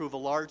able to prove a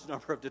large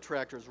number of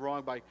detractors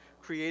wrong by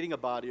creating a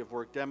body of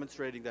work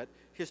demonstrating that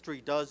history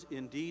does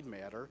indeed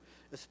matter,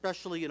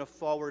 especially in a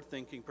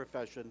forward-thinking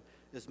profession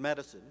as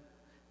medicine,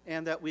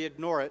 and that we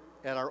ignore it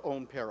at our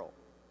own peril.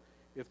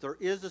 If there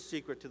is a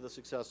secret to the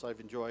success I've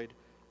enjoyed,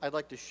 I'd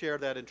like to share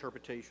that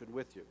interpretation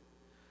with you.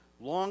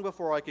 Long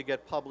before I could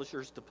get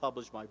publishers to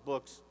publish my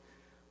books,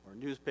 or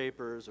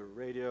newspapers or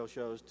radio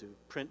shows to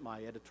print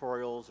my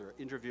editorials or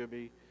interview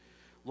me,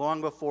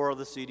 long before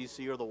the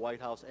CDC or the White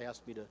House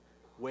asked me to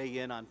weigh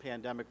in on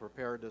pandemic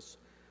preparedness,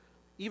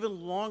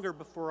 even longer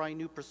before I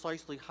knew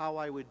precisely how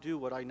I would do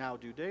what I now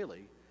do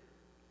daily,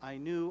 I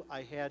knew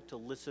I had to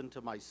listen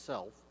to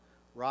myself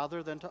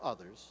rather than to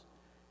others,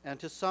 and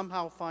to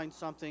somehow find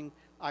something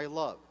I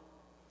love,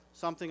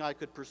 something I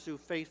could pursue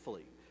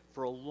faithfully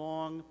for a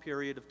long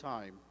period of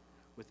time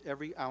with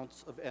every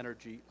ounce of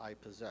energy I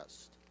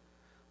possessed.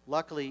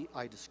 Luckily,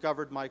 I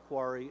discovered my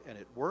quarry, and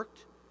it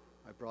worked.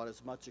 I brought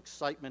as much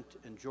excitement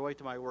and joy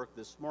to my work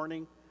this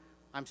morning.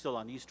 I'm still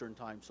on Eastern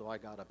time, so I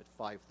got up at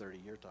 5:30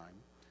 your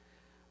time.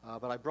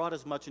 But I brought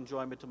as much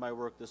enjoyment to my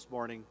work this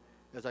morning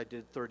as I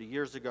did 30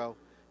 years ago.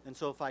 And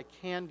so if I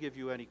can give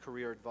you any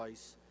career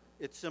advice,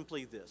 it's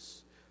simply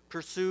this: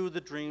 pursue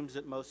the dreams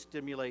that most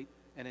stimulate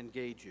and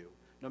engage you,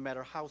 no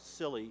matter how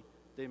silly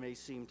they may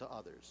seem to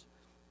others.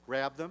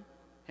 Grab them,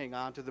 hang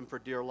on to them for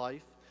dear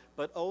life,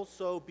 but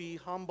also be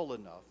humble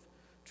enough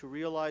to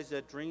realize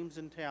that dreams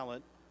and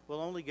talent will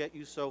only get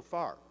you so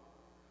far.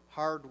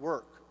 Hard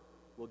work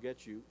will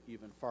get you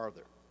even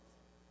farther.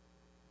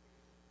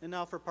 And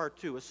now for part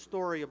two, a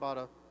story about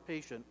a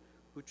patient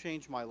who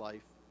changed my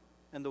life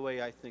and the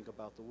way I think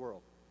about the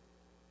world.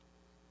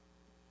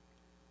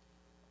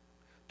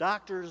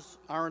 Doctors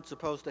aren't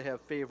supposed to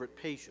have favorite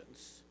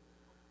patients,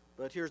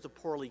 but here's a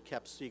poorly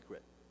kept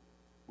secret.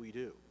 We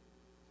do.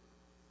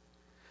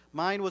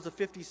 Mine was a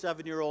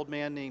 57-year-old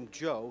man named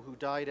Joe who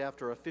died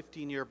after a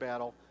 15-year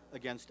battle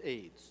against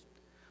AIDS.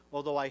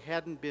 Although I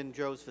hadn't been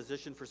Joe's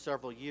physician for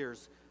several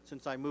years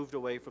since I moved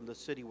away from the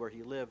city where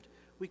he lived,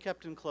 we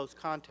kept in close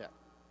contact.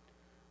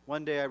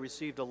 One day I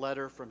received a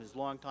letter from his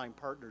longtime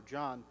partner,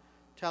 John,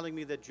 telling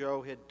me that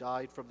Joe had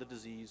died from the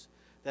disease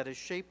that has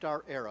shaped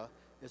our era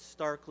as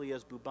starkly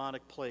as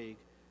bubonic plague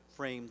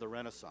framed the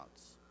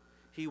Renaissance.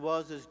 He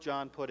was, as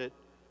John put it,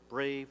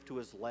 brave to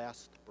his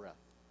last breath.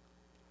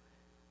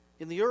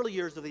 In the early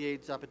years of the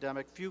AIDS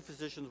epidemic, few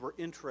physicians were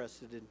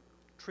interested in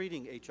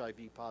treating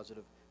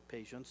HIV-positive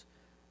patients,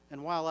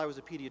 and while I was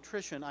a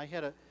pediatrician, I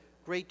had a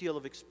great deal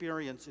of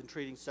experience in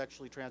treating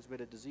sexually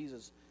transmitted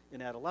diseases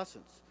in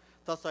adolescence.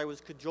 Thus, I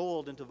was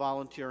cajoled into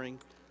volunteering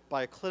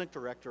by a clinic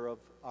director of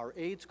our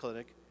AIDS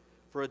clinic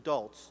for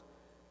adults,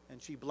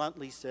 and she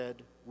bluntly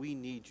said, "We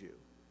need you."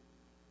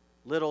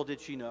 Little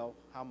did she know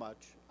how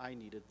much I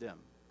needed them.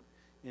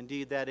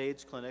 Indeed, that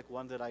AIDS clinic,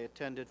 one that I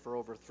attended for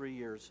over 3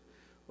 years,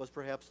 was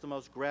perhaps the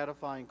most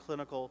gratifying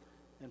clinical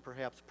and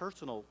perhaps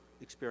personal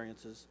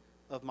experiences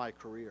of my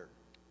career.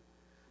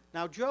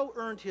 Now, Joe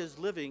earned his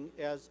living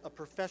as a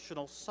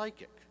professional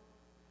psychic,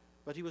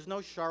 but he was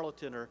no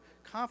charlatan or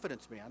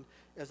confidence man.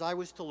 As I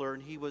was to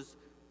learn, he was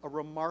a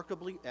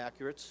remarkably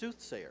accurate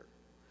soothsayer.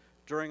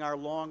 During our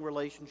long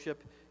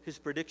relationship, his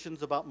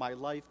predictions about my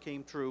life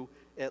came true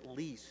at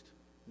least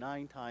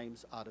 9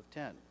 times out of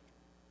 10.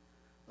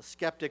 A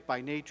skeptic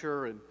by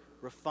nature and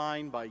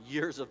refined by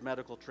years of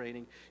medical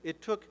training,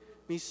 it took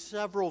me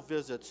several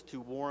visits to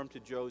warm to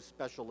Joe's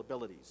special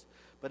abilities.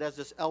 But as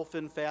this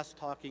elfin,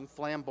 fast-talking,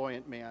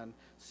 flamboyant man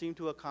seemed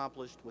to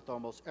accomplish with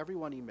almost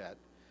everyone he met,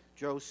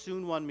 Joe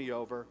soon won me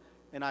over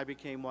and I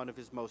became one of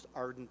his most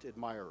ardent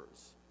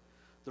admirers.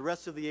 The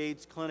rest of the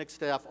AIDS clinic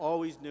staff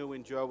always knew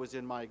when Joe was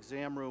in my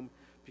exam room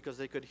because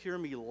they could hear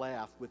me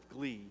laugh with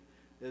glee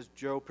as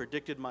Joe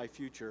predicted my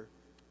future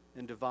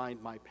and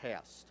divined my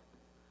past.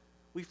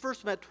 We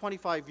first met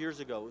 25 years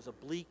ago. It was a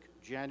bleak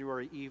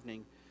January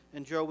evening,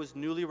 and Joe was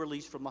newly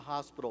released from the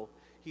hospital.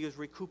 He was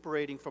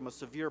recuperating from a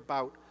severe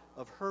bout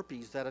of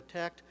herpes that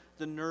attacked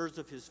the nerves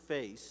of his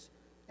face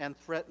and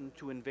threatened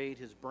to invade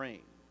his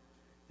brain.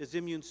 His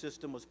immune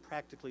system was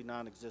practically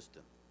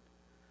non-existent.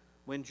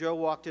 When Joe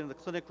walked into the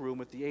clinic room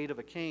with the aid of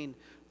a cane,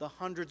 the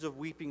hundreds of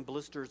weeping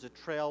blisters that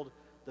trailed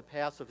the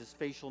paths of his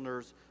facial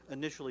nerves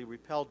initially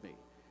repelled me.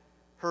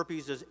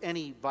 Herpes, as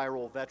any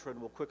viral veteran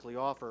will quickly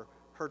offer,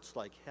 hurts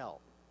like hell.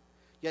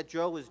 Yet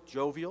Joe was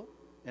jovial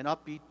and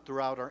upbeat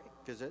throughout our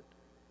visit,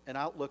 an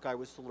outlook I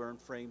was to learn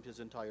framed his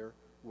entire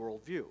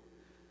worldview.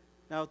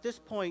 Now, at this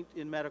point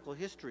in medical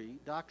history,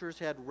 doctors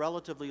had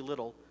relatively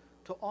little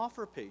to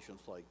offer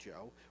patients like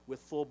Joe with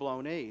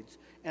full-blown AIDS,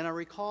 and I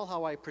recall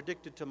how I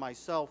predicted to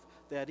myself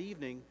that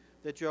evening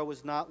that Joe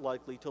was not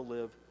likely to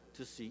live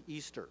to see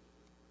Easter.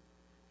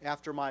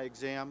 After my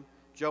exam,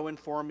 Joe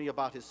informed me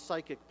about his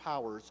psychic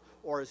powers,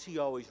 or as he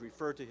always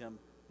referred to him,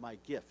 my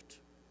gift.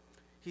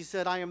 He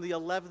said, "I am the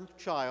 11th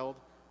child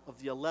of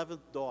the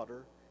 11th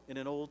daughter in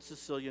an old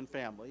Sicilian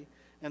family,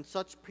 and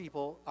such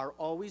people are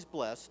always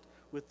blessed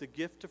with the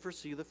gift to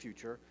foresee the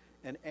future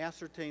and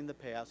ascertain the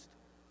past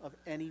of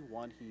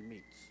anyone he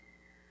meets."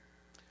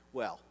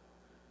 Well,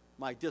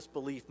 my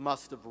disbelief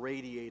must have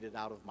radiated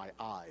out of my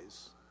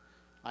eyes.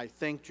 I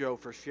thanked Joe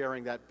for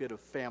sharing that bit of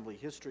family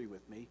history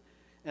with me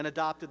and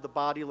adopted the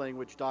body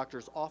language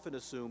doctors often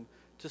assume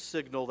to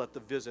signal that the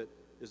visit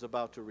is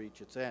about to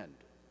reach its end.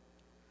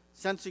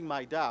 Sensing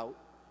my doubt,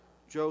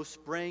 Joe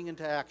sprang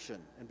into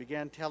action and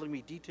began telling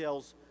me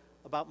details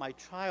about my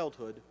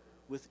childhood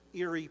with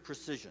eerie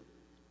precision.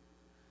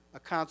 A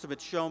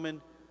consummate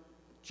showman,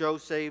 Joe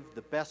saved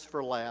the best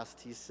for last.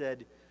 He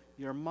said,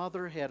 "Your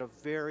mother had a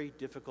very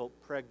difficult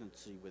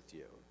pregnancy with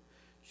you.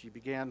 She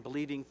began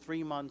bleeding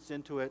 3 months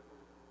into it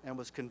and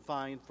was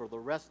confined for the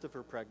rest of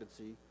her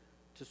pregnancy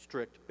to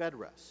strict bed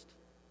rest."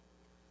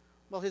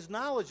 Well, his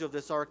knowledge of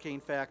this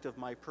arcane fact of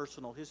my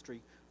personal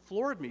history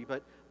floored me,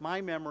 but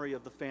my memory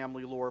of the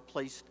family lore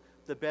placed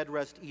the bed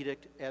rest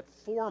edict at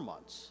 4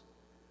 months.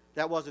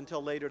 That wasn't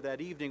until later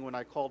that evening when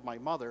I called my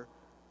mother,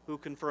 who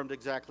confirmed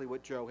exactly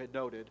what Joe had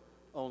noted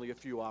only a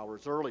few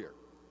hours earlier.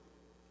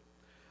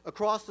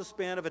 Across the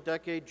span of a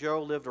decade,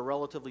 Joe lived a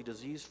relatively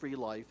disease-free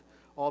life,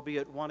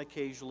 albeit one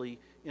occasionally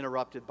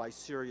interrupted by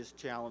serious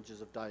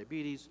challenges of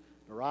diabetes,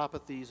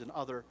 neuropathies, and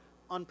other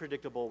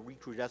unpredictable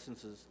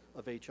recrudescences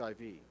of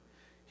HIV.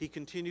 He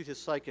continued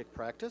his psychic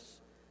practice.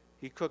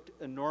 He cooked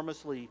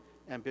enormously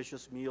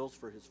ambitious meals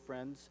for his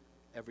friends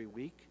every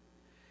week.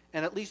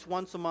 And at least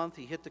once a month,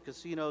 he hit the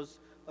casinos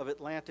of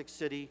Atlantic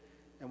City,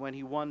 and when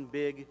he won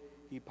big,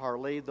 he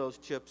parlayed those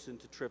chips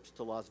into trips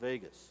to Las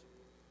Vegas.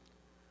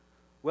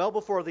 Well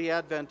before the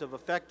advent of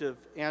effective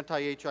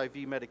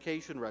anti-HIV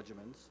medication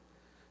regimens,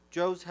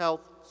 Joe's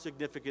health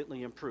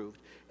significantly improved,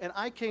 and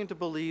I came to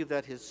believe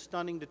that his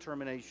stunning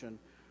determination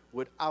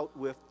would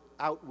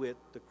outwit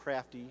the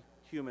crafty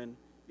human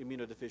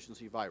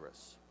immunodeficiency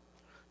virus.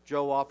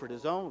 Joe offered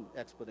his own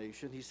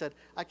explanation. He said,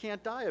 "I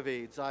can't die of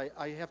AIDS.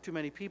 I have too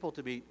many people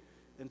to meet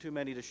and too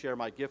many to share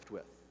my gift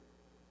with."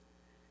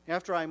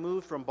 After I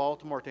moved from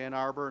Baltimore to Ann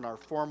Arbor and our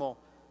formal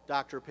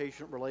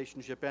doctor-patient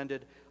relationship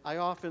ended, I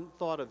often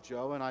thought of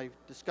Joe, and I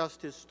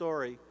discussed his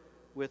story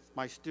with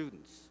my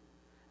students.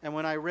 And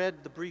when I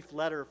read the brief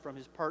letter from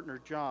his partner,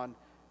 John,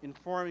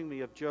 informing me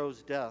of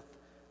Joe's death,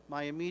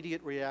 my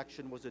immediate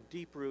reaction was a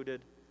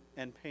deep-rooted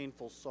and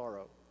painful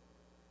sorrow.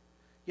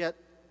 Yet,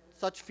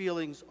 such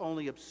feelings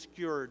only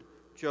obscured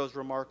Joe's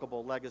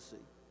remarkable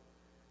legacy.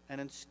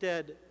 And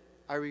instead,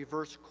 I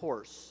reversed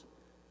course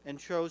and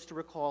chose to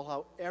recall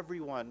how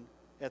everyone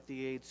at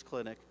the AIDS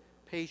clinic,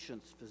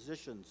 patients,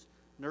 physicians,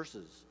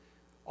 nurses,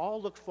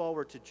 all looked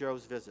forward to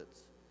Joe's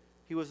visits.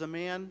 He was a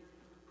man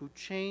who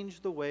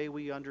changed the way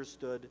we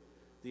understood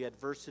the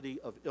adversity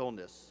of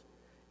illness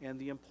and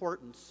the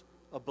importance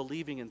of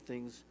believing in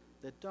things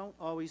that don't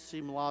always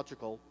seem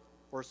logical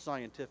or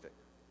scientific.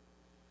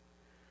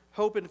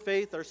 Hope and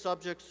faith are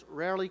subjects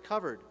rarely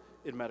covered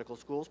in medical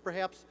schools,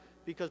 perhaps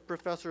because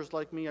professors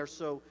like me are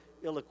so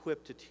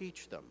ill-equipped to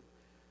teach them.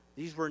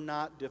 These were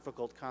not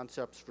difficult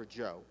concepts for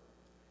Joe.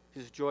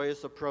 His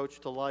joyous approach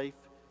to life,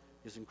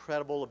 his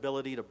incredible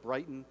ability to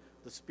brighten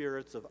the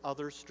spirits of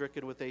others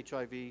stricken with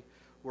HIV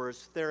were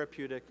as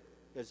therapeutic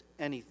as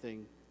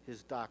anything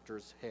his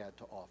doctors had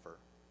to offer.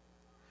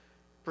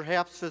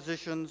 Perhaps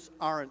physicians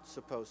aren't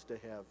supposed to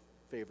have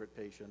favorite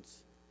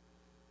patients.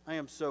 I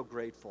am so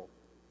grateful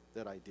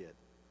that I did.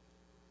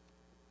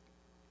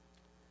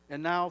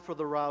 And now for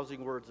the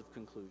rousing words of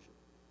conclusion.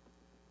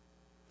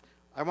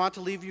 I want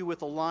to leave you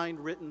with a line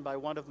written by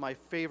one of my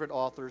favorite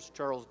authors,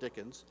 Charles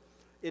Dickens.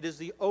 It is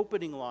the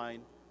opening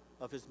line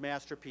of his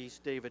masterpiece,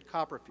 David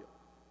Copperfield.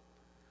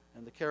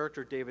 And the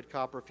character David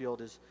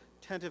Copperfield is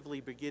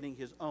tentatively beginning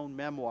his own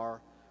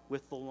memoir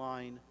with the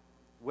line,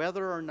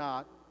 "Whether or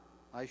not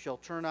I shall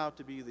turn out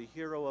to be the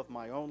hero of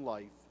my own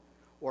life,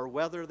 or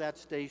whether that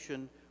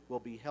station will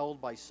be held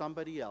by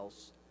somebody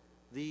else,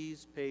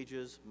 these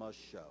pages must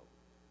show.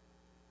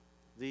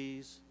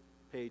 These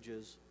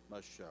pages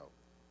must show.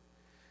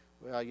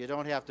 Well, you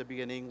don't have to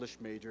be an English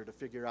major to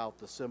figure out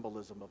the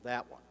symbolism of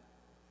that one.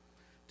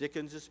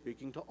 Dickens is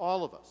speaking to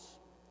all of us.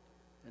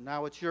 And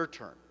now it's your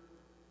turn.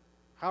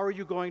 How are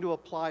you going to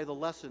apply the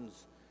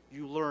lessons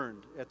you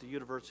learned at the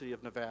University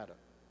of Nevada?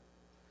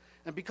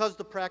 And because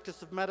the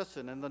practice of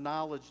medicine and the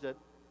knowledge that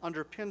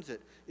underpins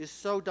it is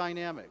so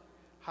dynamic,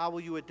 how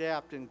will you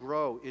adapt and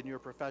grow in your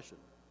profession?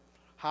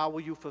 How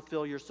will you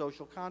fulfill your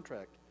social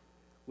contract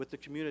with the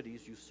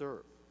communities you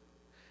serve?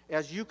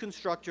 As you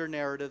construct your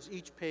narratives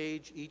each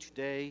page, each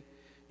day,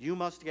 you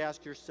must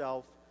ask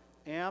yourself,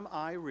 am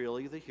I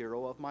really the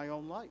hero of my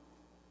own life?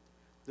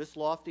 This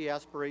lofty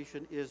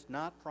aspiration is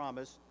not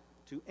promised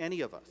to any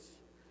of us.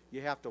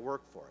 You have to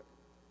work for it.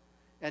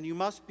 And you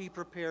must be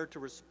prepared to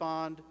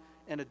respond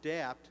and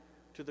adapt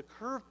to the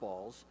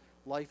curveballs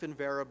life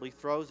invariably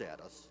throws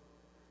at us.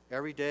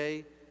 Every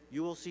day,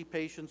 you will see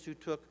patients who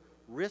took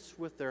risks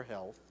with their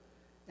health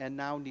and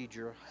now need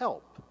your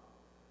help.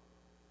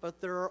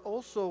 But there are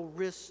also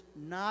risks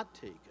not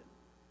taken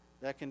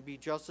that can be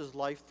just as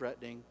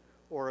life-threatening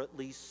or at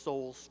least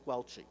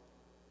soul-squelching.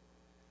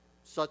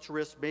 Such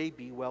risks may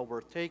be well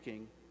worth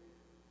taking.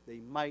 They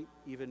might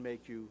even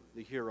make you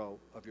the hero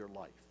of your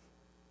life.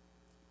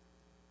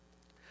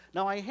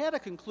 Now, I had a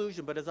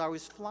conclusion, but as I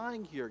was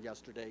flying here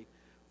yesterday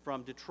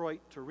from Detroit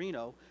to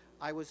Reno,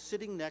 I was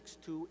sitting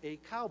next to a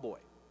cowboy.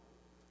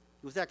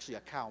 He was actually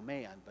a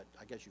cowman, but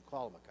I guess you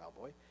call him a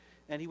cowboy.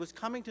 And he was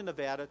coming to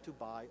Nevada to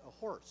buy a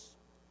horse.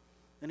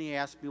 And he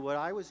asked me what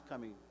I was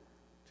coming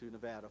to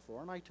Nevada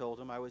for, and I told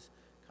him I was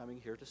coming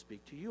here to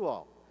speak to you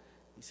all.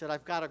 He said,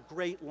 I've got a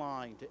great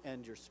line to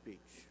end your speech.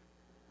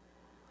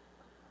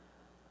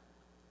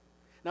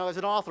 Now, as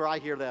an author, I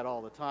hear that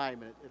all the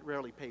time, and it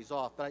rarely pays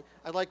off, but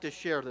I'd like to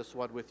share this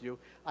one with you.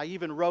 I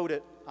even wrote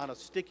it on a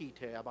sticky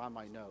tab on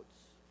my notes.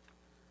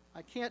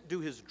 I can't do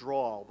his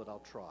drawl, but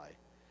I'll try.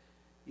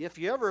 If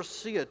you ever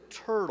see a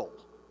turtle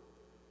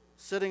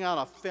sitting on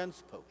a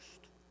fence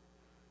post,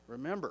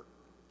 remember,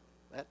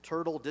 that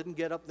turtle didn't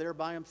get up there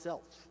by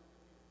himself.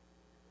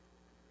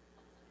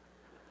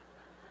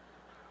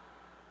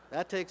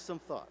 That takes some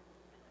thought.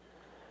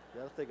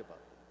 You got to think about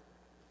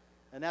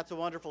it. And that's a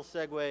wonderful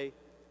segue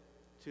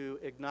to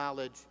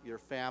acknowledge your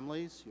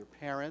families, your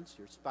parents,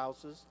 your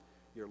spouses,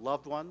 your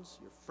loved ones,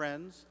 your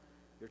friends,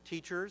 your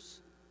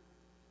teachers,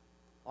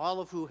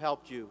 all of who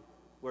helped you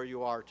where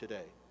you are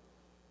today.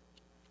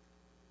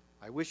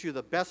 I wish you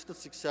the best of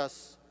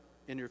success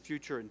in your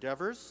future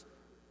endeavors.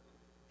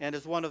 And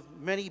as one of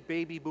many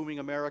baby-booming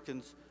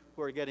Americans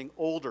who are getting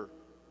older,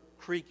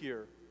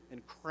 creakier,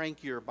 and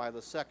crankier by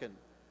the second,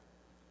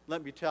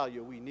 let me tell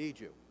you, we need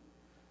you.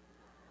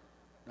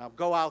 Now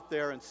go out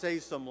there and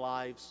save some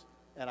lives,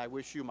 and I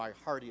wish you my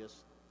heartiest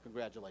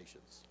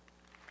congratulations.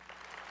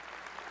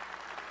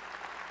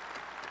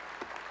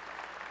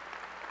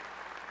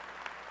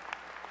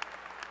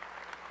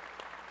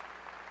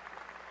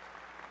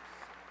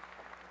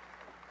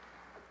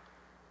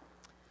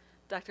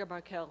 Dr.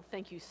 Markell,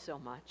 thank you so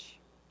much.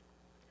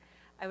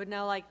 I would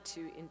now like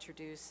to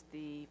introduce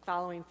the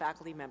following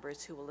faculty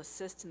members who will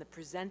assist in the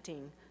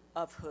presenting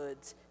of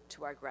hoods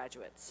to our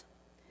graduates.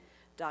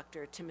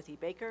 Dr. Timothy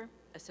Baker,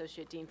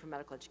 Associate Dean for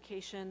Medical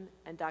Education,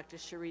 and Dr.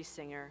 Cherie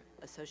Singer,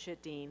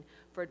 Associate Dean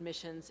for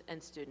Admissions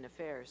and Student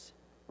Affairs.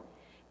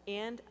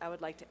 And I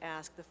would like to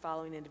ask the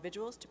following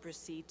individuals to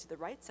proceed to the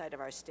right side of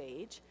our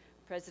stage: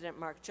 President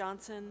Mark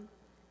Johnson,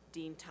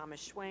 Dean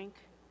Thomas Schwenk,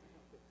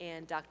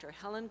 and Dr.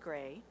 Helen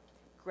Gray,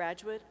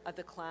 graduate of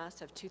the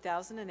class of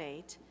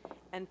 2008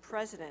 and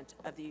President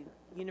of the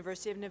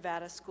University of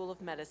Nevada School of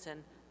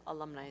Medicine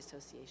Alumni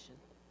Association.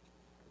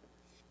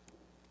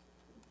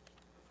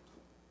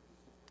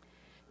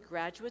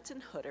 Graduates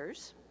and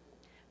hooders,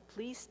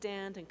 please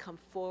stand and come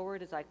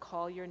forward as I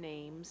call your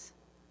names.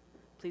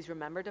 Please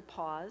remember to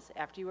pause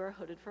after you are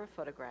hooded for a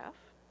photograph.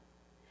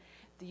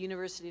 The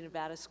University of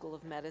Nevada School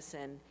of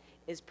Medicine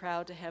is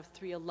proud to have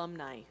 3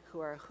 alumni who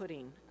are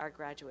hooding our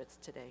graduates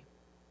today.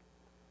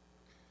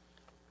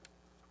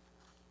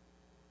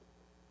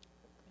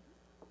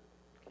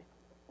 Okay.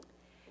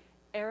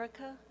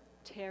 Erica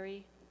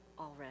Terry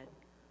Allred,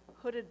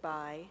 hooded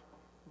by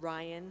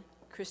Ryan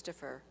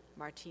Christopher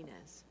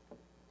Martinez.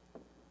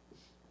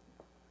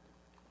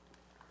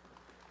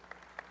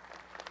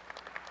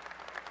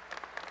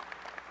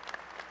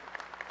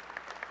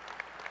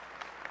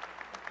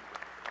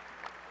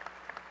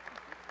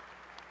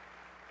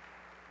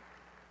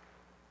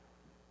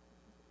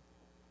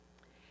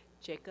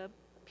 Jacob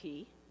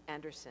P.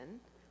 Anderson,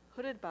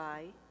 hooded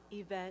by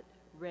Yvette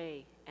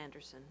Ray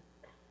Anderson.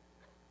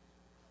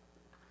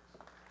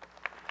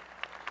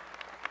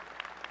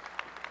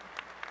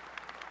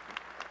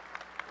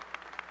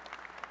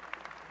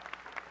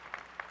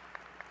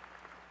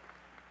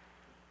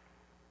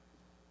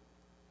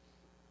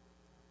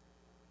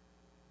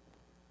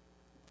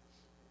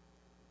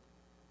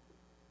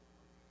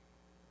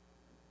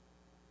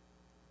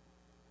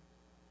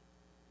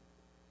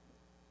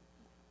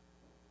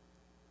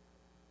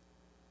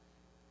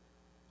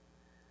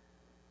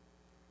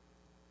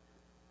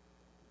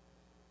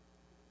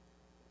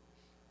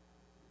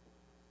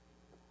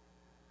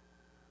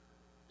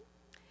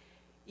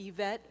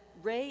 Yvette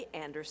Ray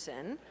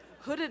Anderson,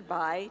 hooded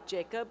by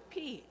Jacob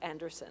P.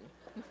 Anderson.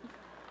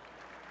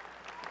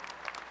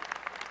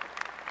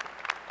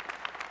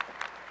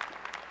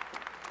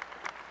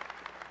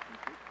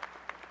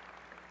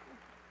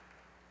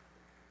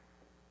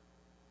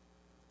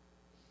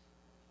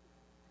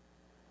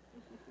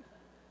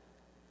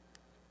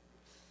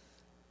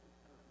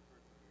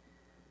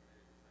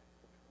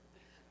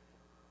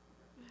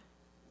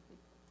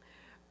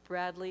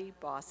 Bradley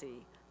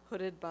Bossy,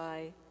 hooded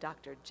by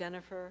Dr.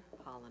 Jennifer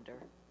Hollander.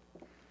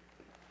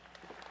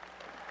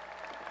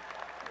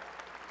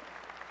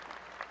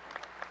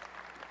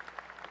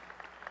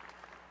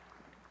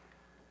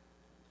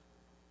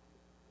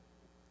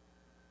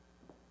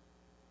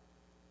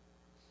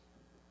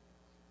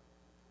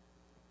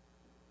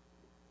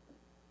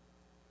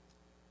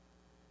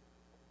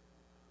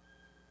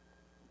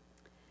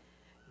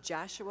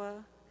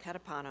 Joshua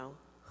Catapano,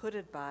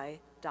 hooded by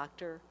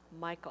Dr.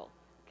 Michael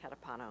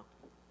Catapano.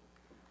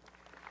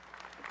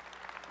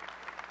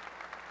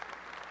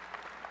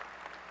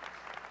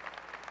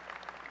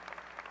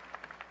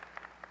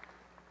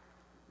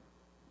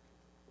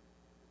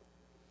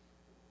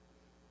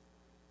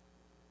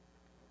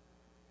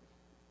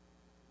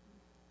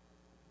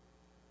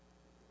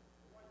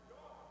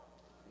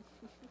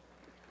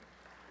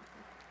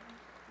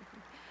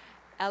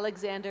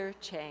 Alexander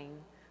Chang,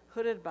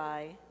 hooded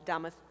by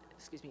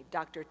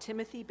Dr.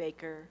 Timothy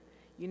Baker,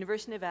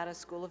 University of Nevada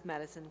School of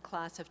Medicine,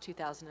 class of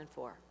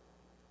 2004.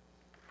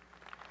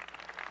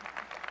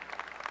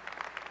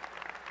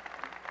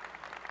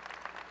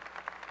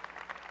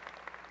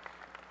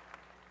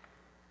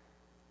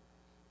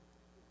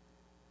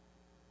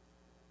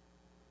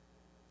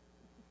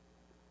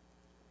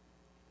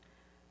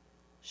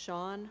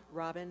 Sean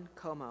Robin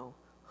Como,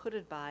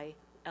 hooded by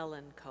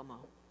Ellen Como.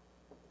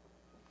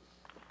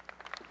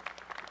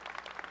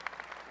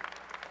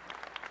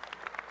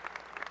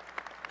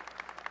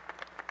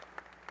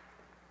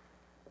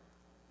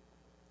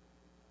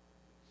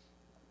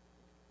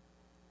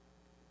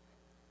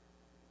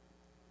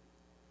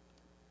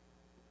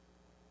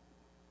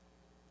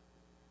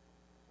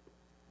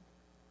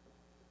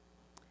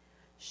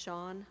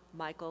 Sean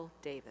Michael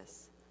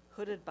Davis,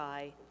 hooded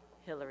by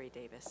Hillary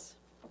Davis.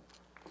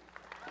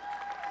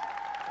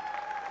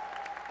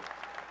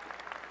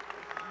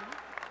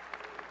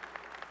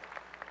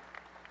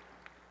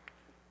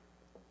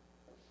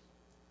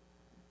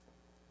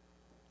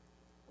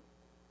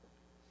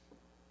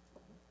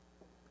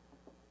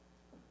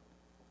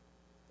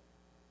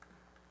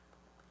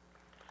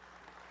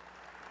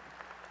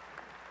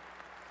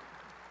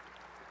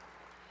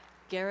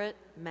 Garrett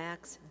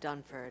Max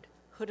Dunford,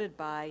 hooded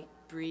by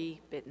Bree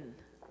Bitten.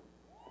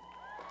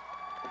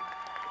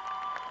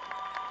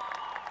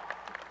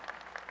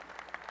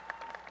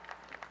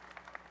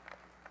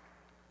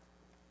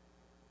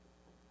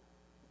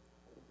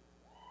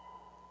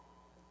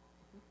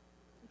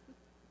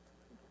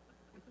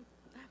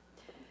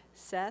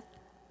 Seth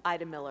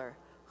Ida Miller,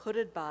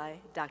 hooded by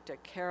Dr.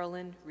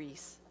 Carolyn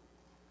Reese.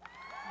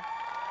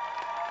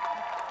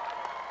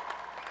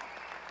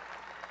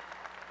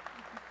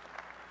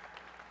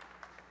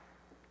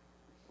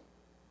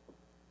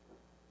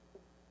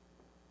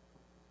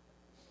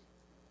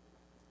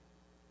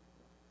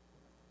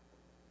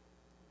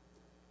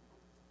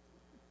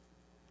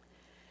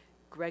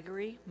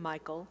 Gregory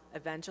Michael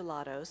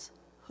Evangelatos,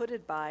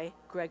 hooded by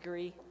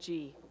Gregory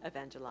G.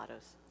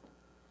 Evangelatos.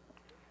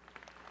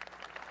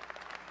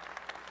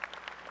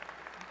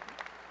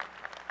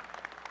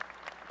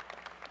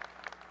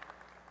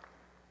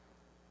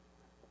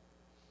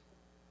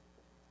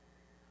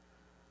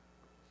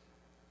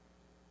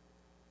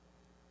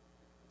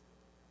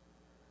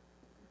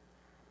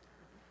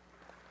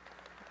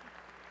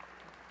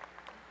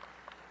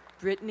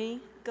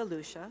 Brittany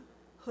Galusha,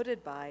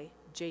 hooded by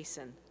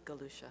Jason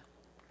Galusha.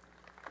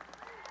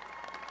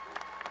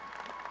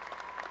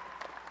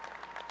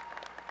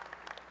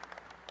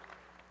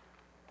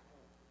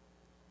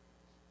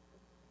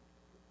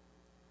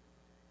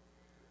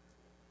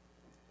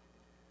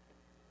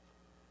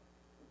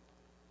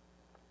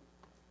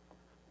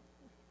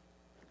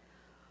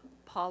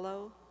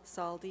 Paulo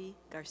Saldi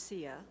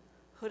Garcia,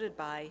 hooded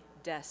by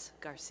Des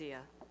Garcia.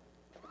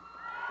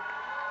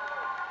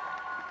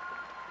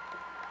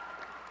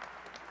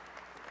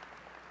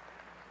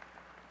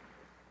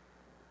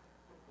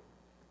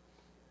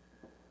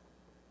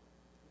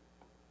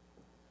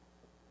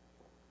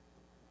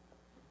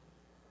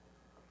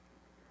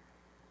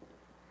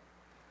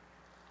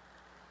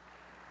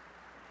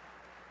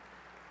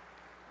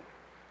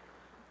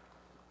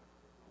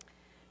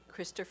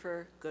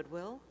 Christopher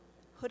Goodwill,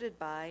 hooded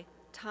by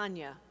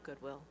Tanya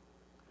Goodwill.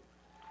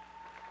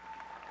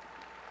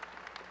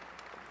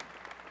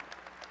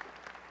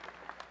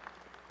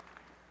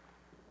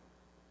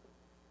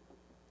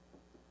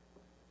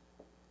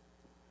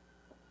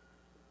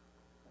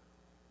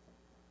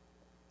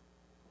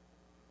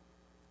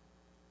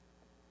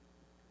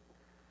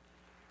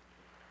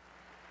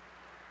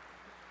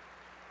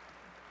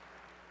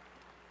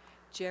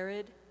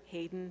 Jared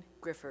Hayden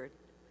Grifford,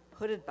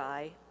 hooded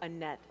by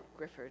Annette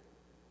Grifford.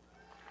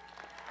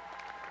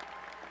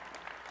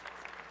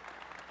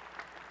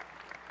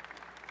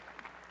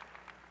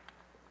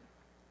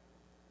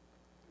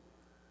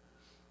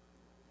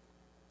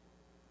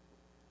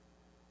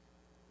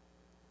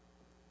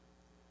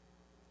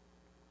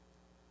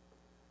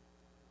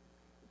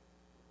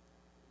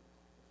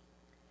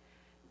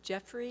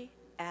 Jeffrey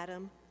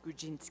Adam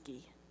Grudzinski,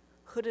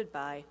 hooded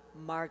by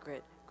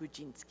Margaret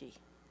Grudzinski.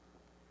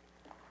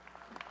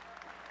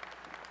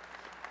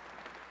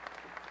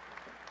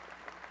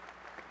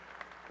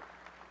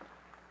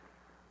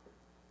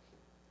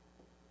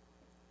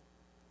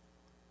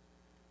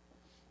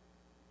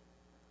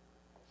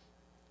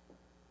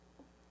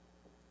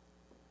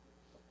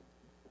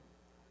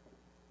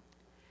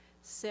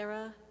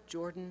 Sarah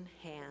Jordan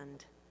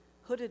Hand,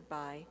 hooded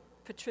by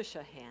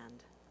Patricia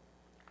Hand.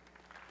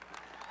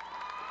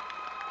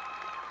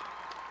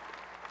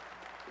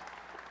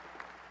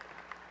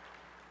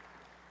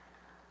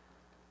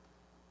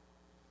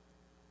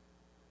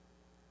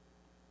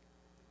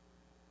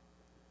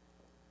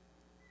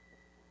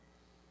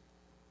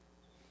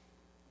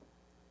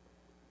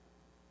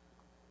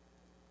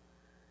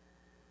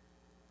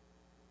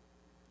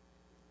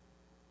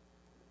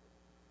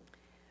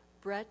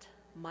 Brett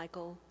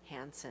Michael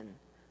Hansen,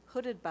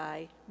 hooded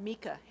by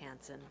Mika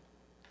Hansen.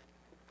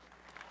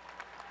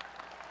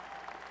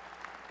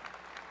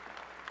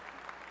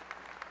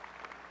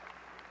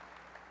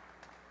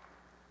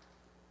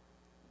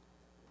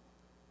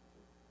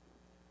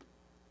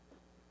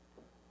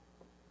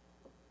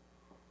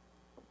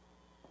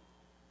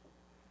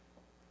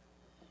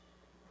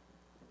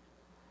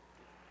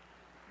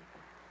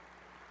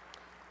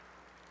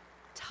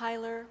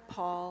 Tyler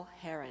Paul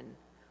Heron,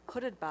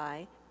 hooded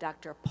by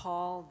Dr.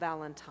 Paul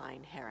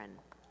Valentine Heron.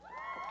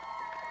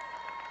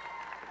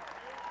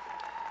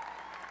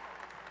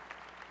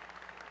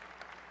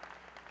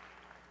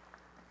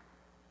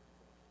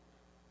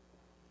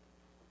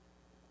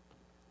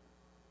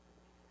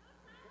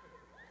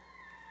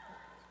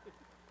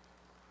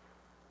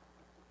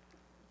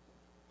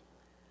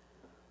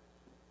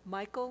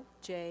 Michael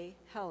J.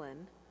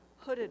 Helen,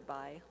 hooded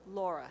by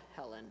Laura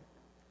Helen.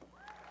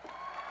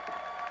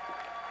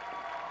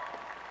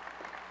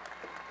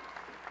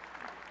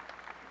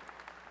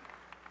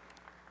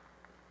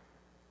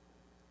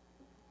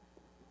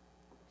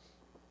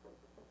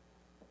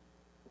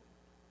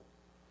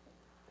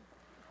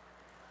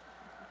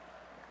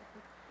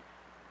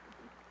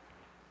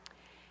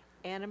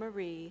 Anna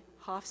Marie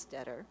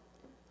Hofstetter,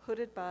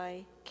 hooded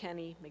by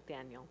Kenny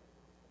McDaniel.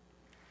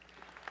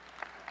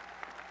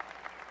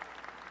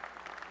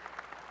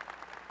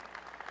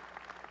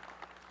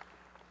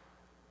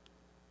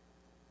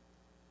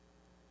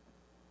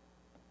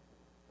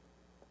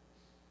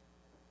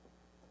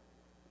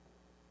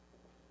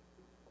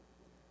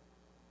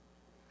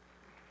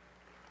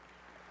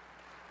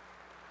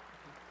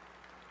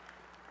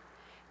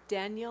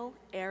 Daniel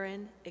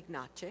Aaron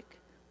Ignacek,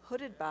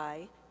 hooded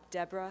by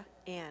Deborah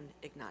Ann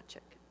Ignacek.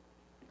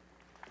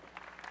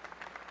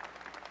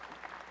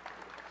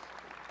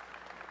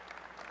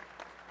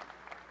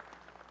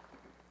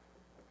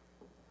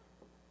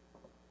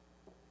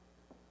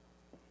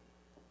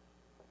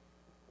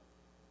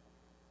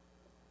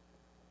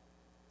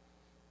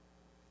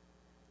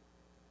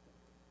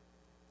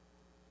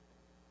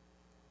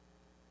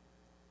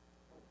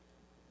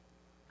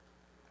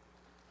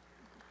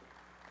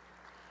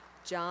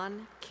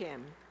 John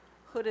Kim,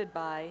 hooded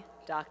by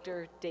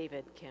Dr.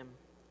 David Kim.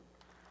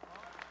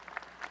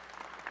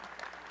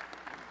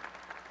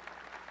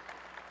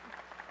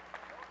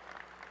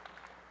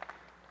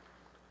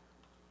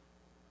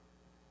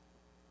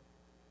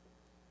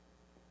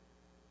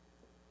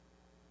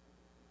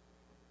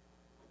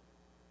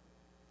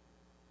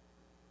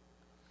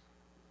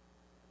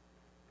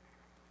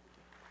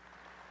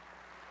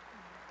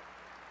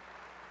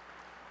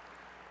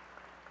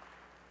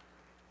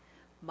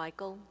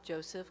 Michael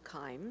Joseph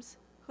Kimes,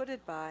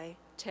 hooded by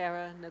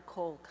Tara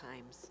Nicole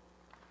Kimes.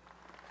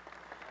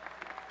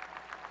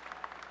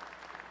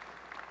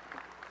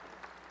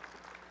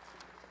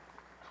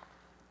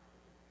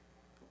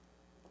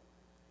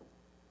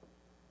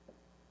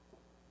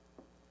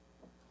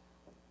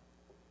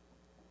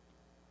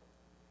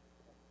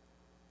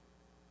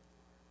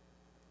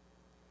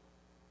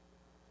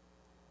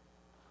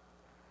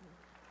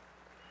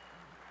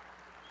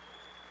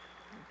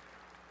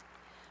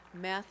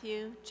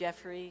 Matthew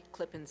Jeffrey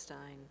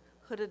Klippenstein,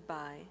 hooded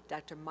by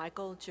Dr.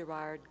 Michael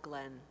Gerard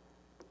Glenn.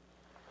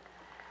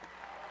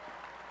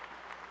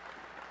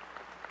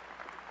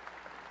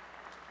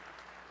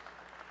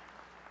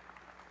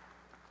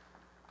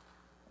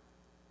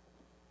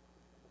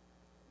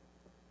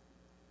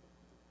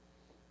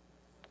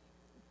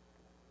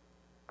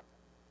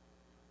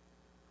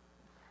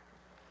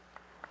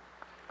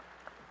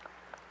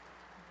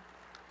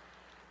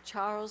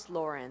 Charles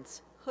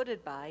Lawrence,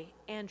 hooded by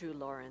Andrew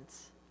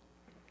Lawrence.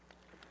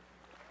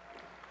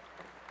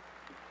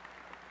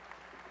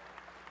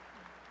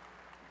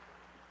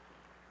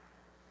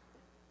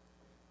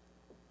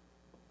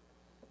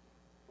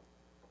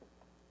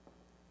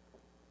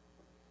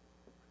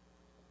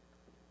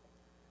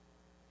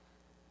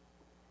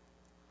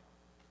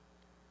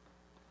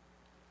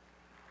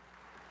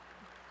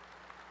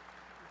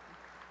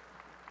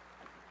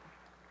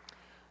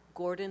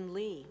 Gordon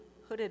Lee,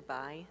 hooded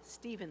by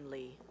Stephen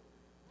Lee.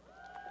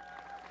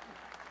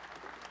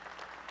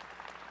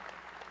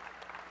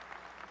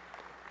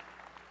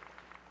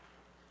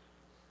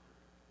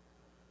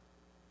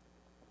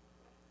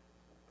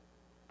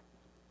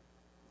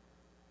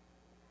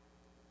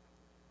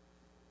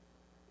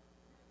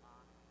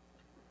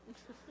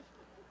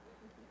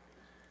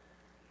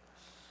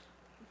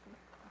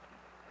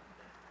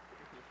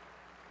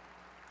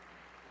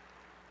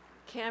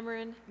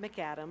 Cameron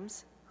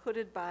McAdams,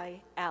 hooded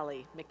by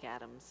Allie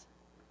McAdams.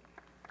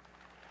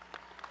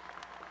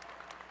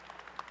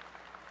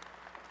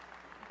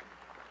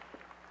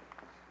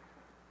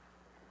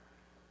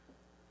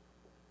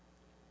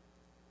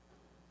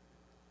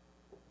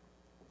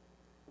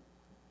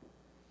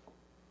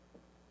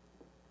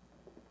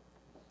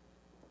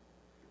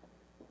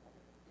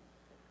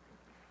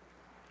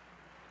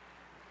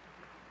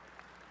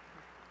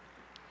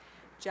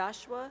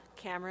 Joshua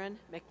Cameron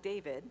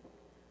McDavid,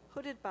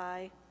 hooded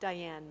by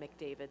Diane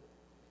McDavid.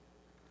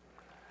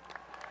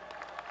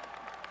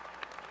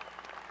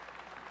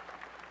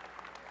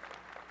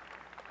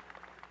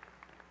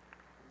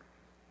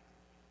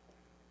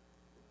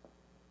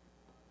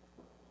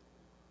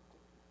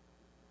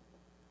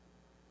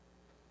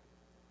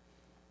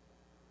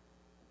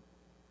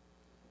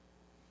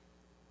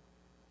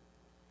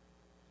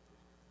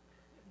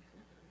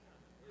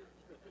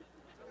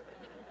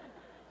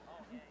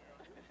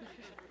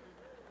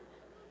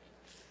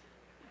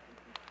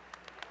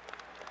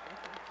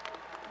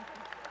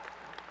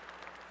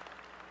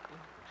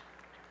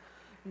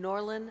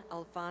 Norlin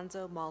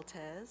Alfonso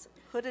Maltez,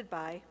 hooded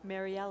by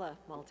Mariella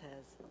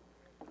Maltez.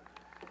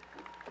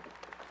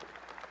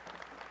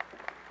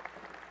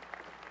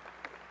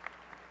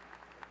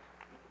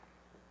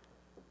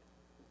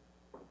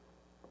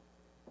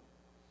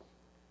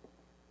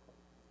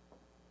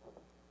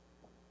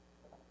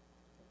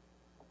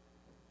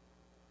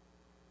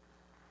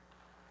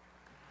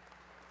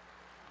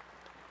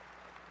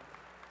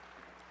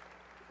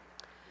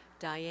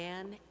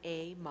 Diane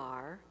A.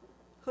 Marr,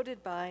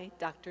 hooded by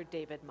Dr.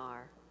 David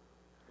Marr.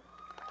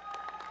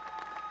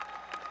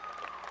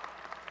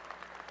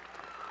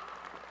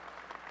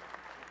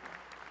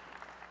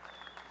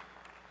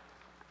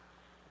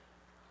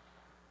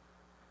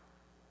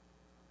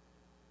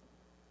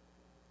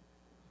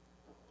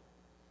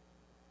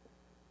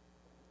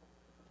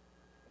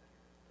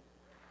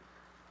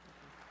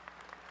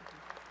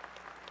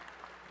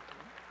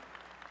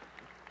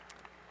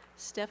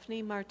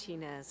 Stephanie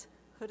Martinez,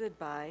 hooded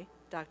by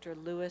Dr.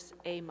 Louis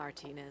A.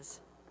 Martinez.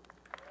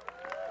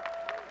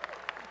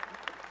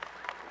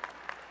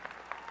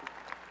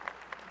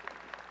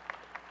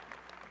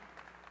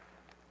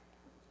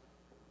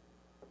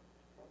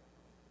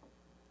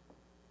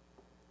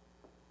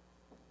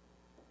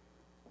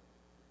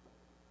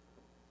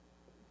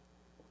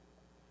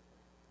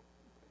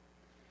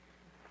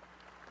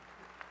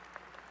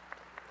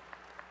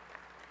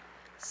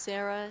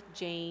 Sarah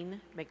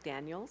Jane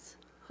McDaniels,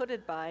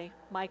 hooded by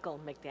Michael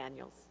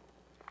McDaniels.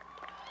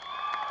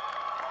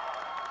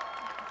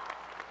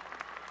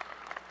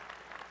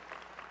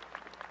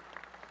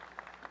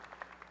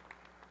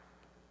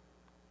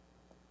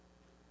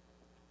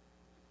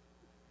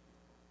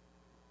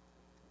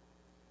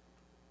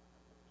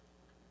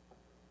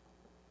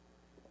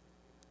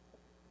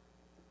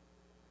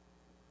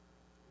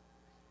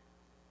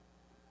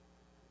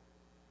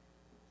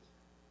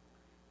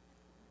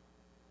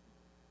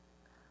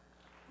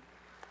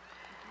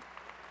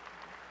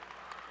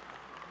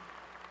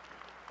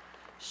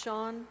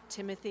 Sean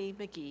Timothy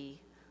McGee,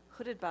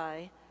 hooded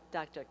by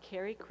Dr.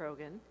 Carrie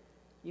Krogan,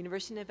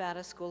 University of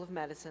Nevada School of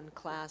Medicine,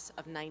 class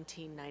of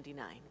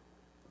 1999.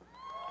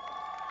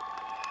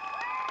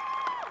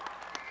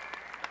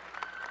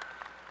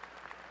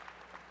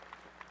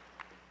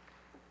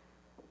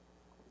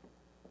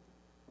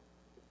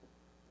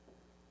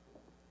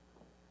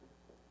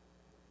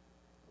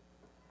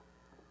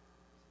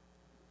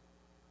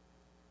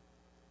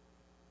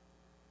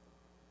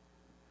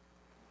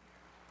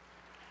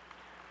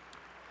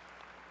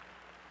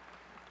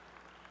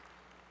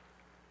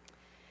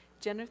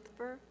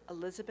 Jennifer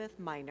Elizabeth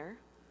Miner,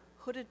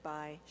 hooded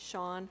by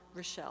Sean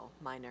Rochelle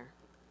Miner.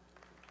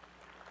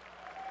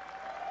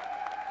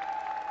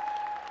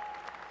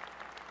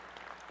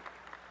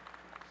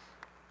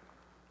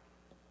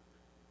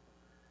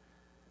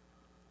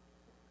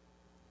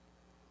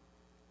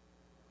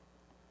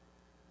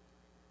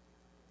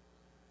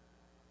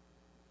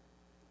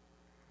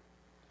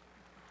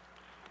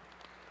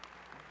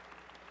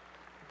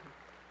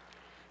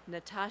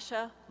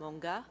 Natasha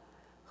Munga,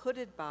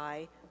 hooded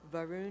by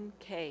Varun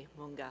K.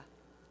 Munga.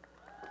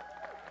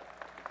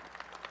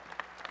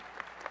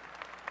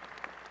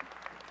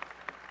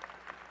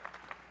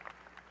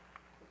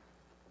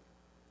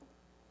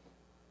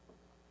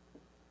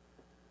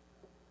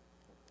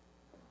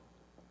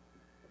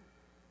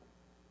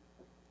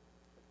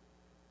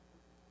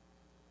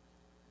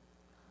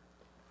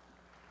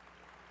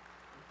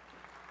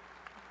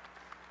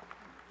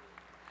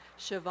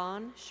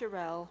 Siobhan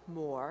Sherelle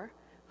Moore,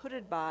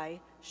 hooded by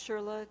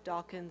Sherla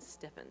Dawkins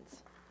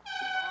Stiffens.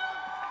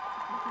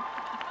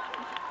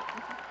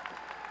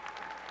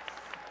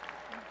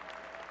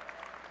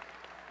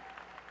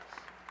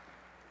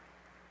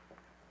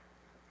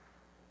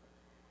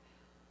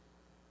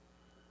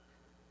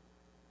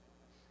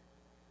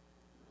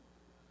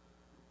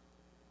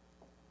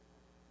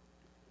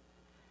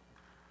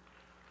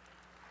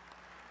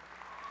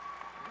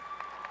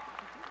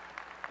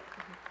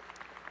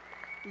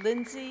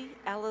 Lindsay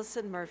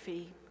Allison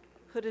Murphy,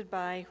 hooded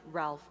by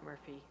Ralph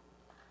Murphy.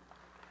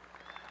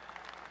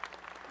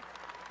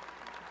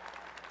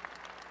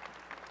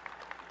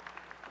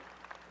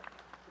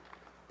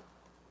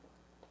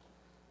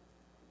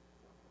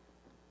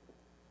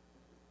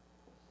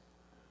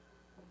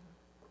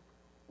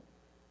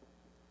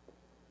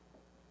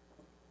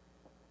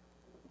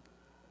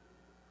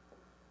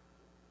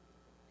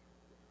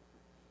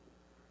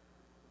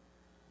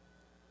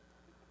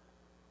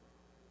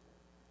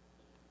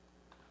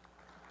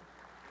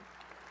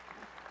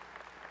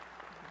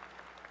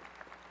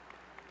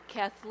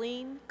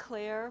 Kathleen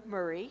Claire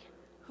Murray,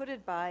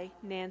 hooded by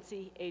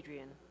Nancy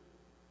Adrian.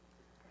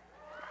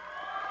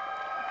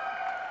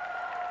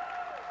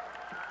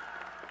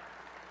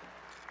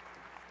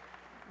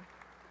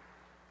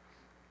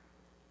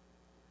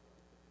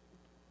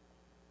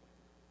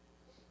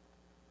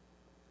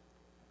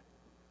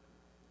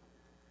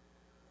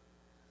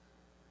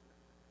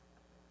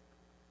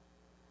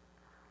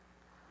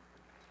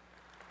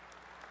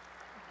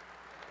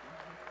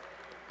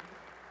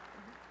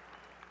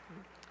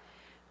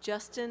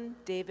 Justin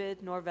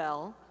David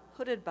Norvell,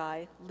 hooded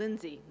by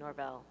Lindsay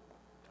Norvell.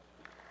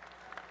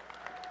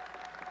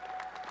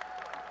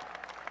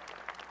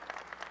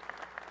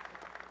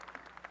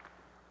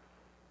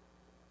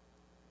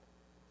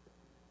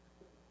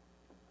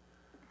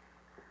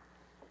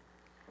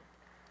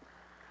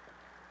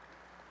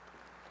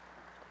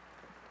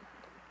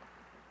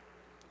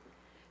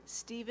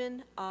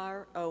 Stephen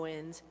R.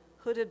 Owens,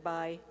 hooded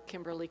by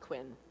Kimberly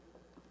Quinn.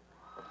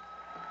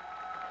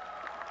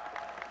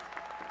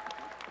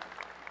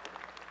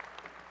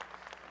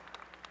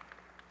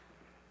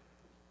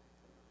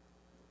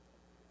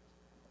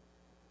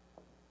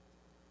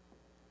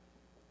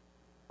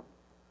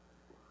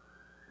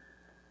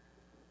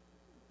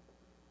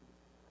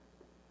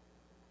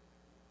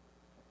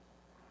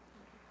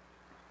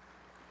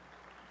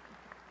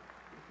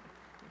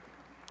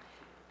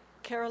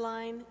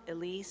 Caroline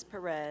Elise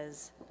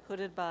Perez,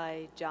 hooded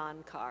by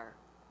John Carr.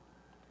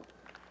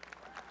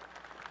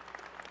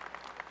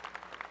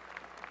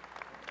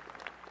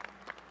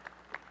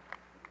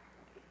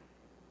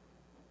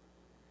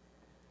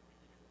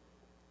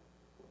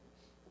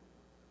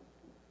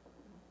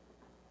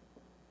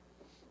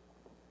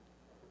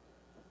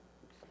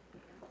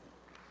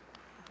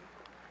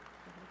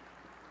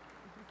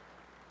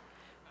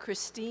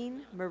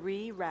 Christine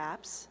Marie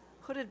Rapps,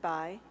 hooded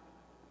by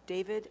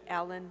David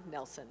Allen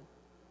Nelson.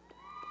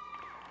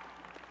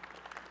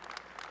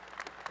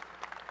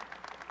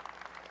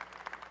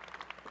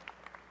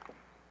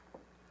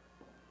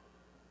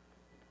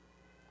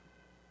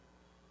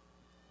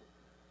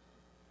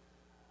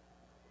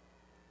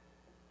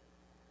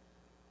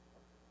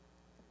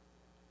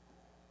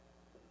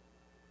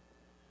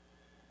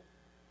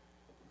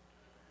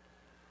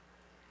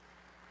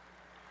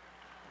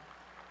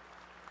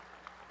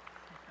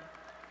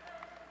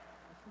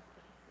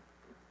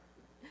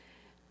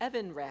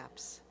 Evan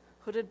Rapps,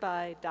 hooded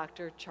by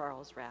Dr.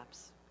 Charles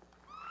Rapps.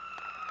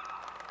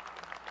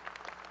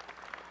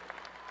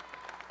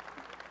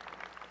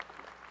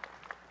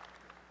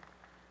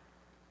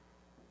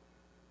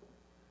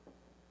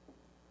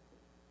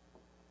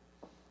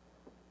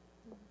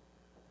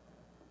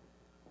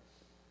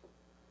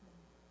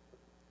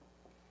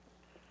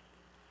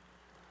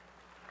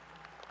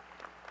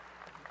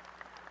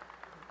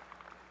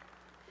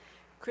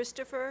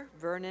 Christopher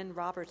Vernon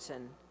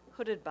Robertson,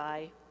 hooded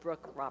by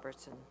Brooke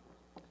Robertson.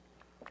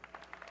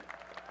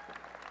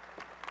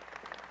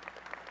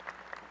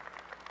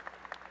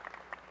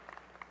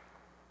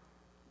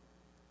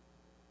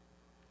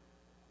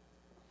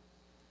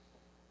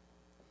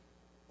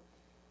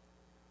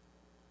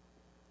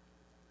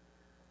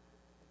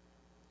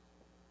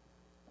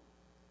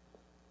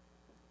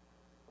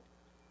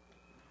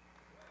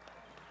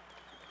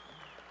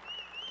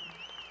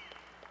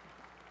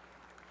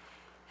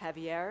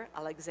 Javier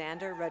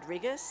Alexander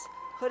Rodriguez,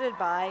 hooded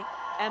by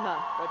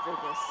Emma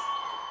Rodriguez.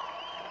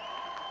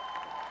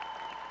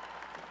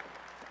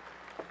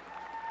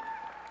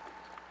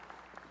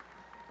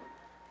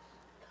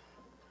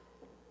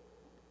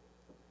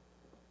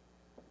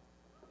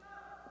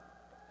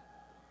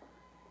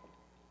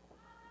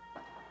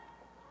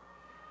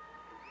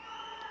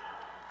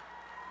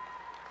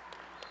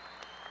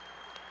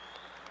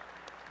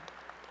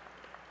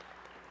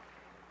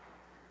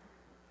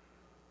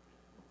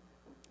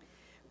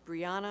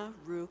 Brianna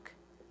Rook,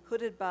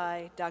 hooded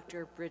by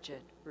Dr.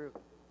 Bridget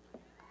Rook.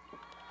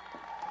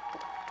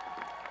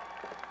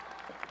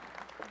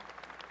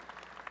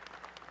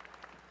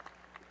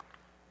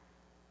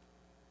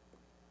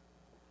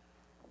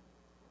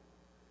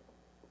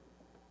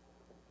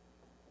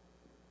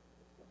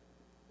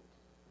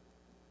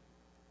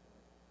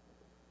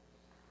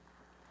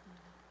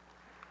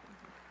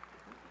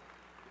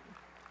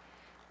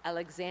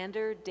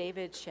 Alexander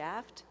David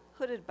Shaft,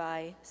 hooded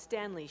by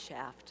Stanley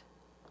Shaft.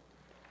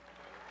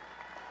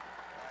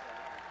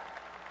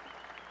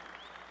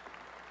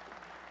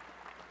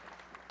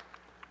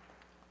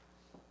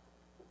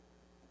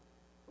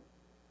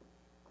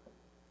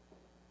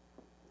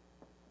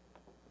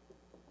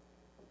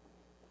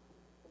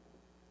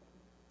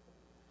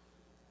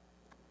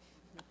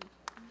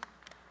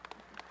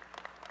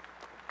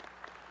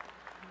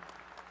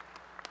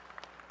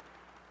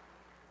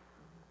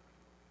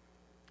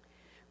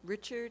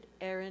 Richard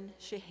Aaron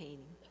Shahane,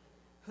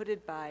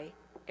 hooded by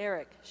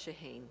Eric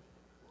Shahane.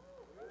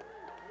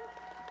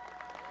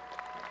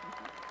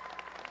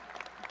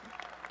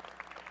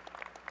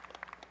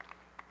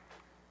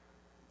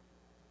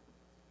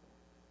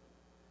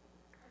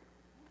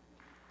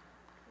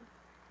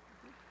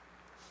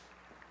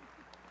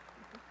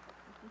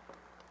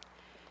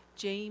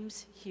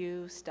 James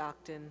Hugh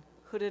Stockton,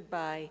 hooded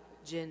by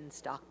Jin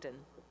Stockton.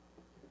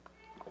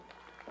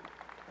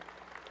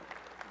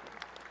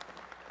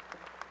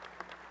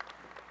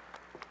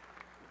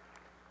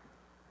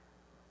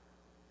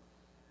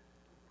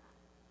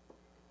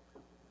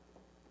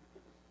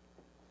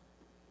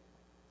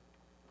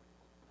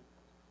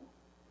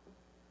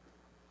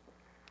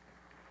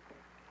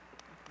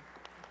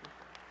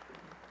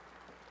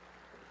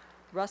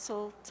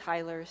 Russell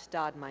Tyler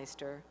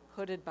Stodmeister,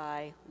 hooded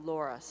by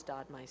Laura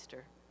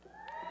Stodmeister.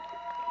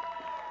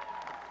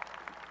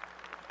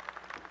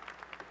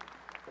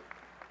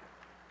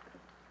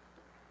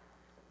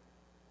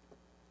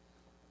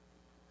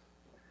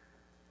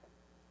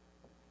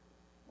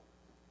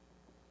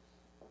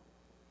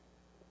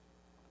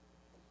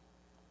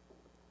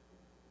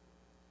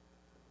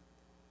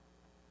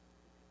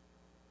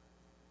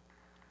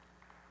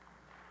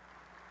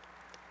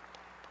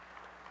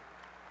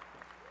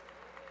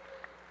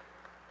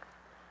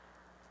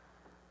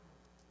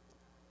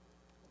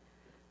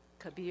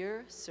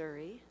 Kabir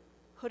Suri,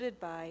 hooded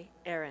by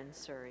Aaron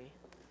Suri.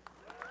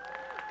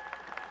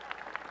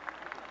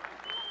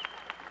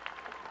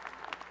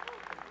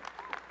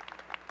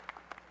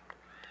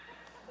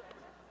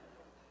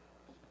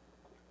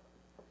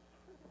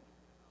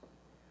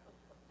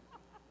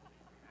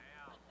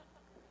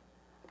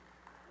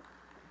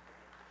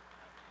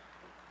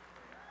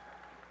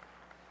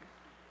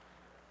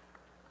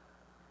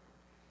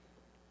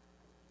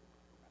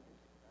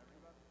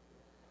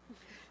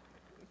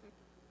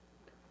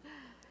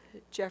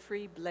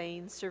 Jeffrey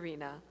Blaine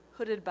Serena,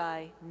 hooded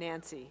by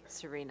Nancy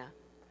Serena.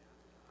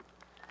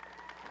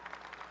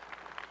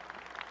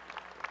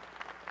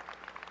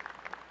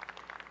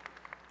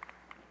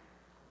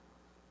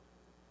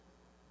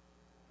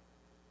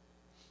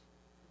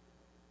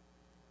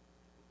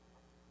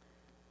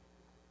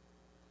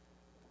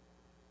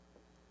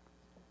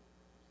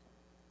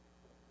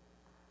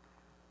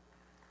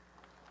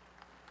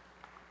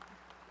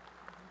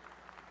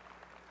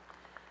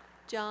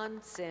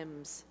 John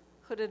Sims,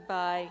 hooded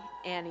by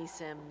Annie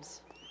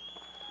Sims.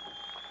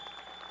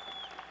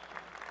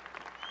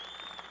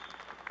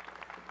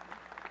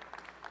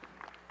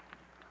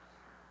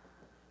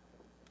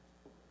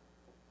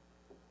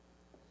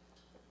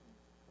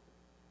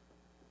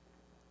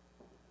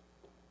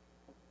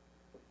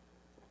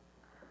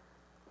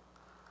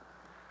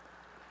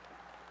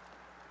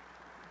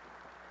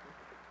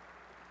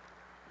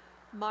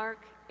 Mark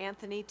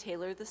Anthony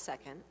Taylor II,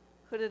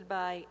 hooded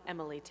by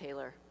Emily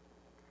Taylor.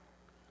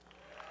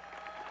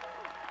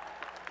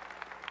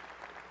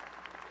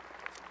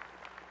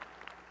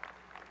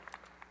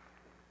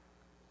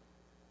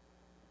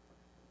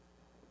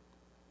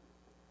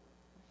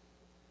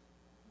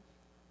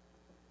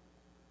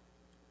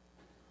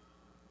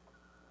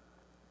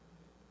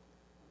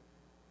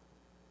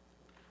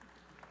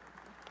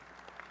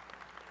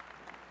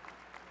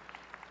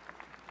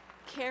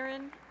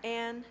 Karen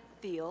Ann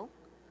Thiel,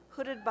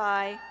 hooded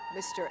by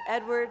Mr.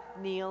 Edward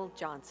Neal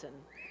Johnson.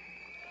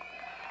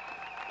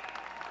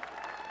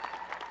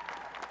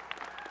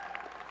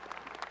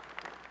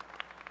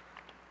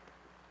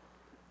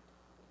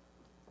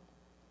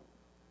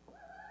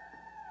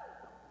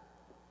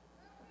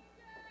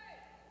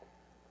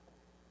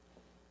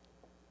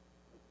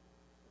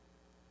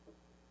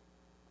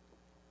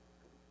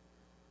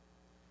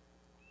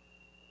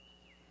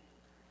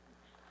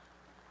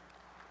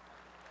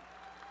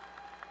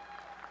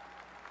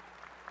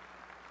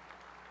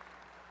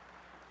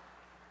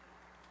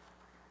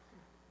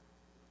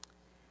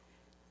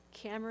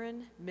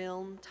 Cameron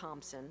Milne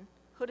Thompson,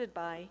 hooded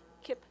by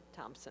Kip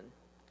Thompson.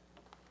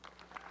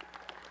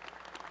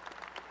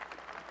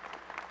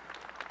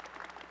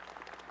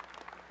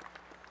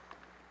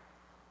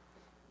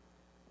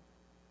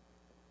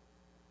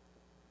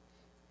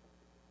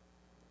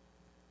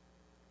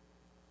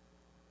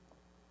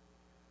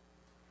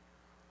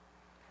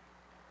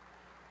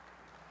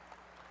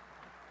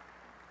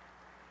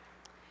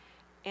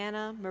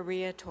 Ana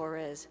Maria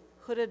Torres,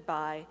 hooded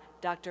by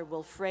Dr.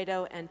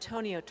 Wilfredo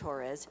Antonio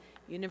Torres,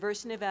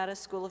 University of Nevada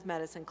School of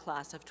Medicine,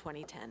 class of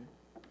 2010.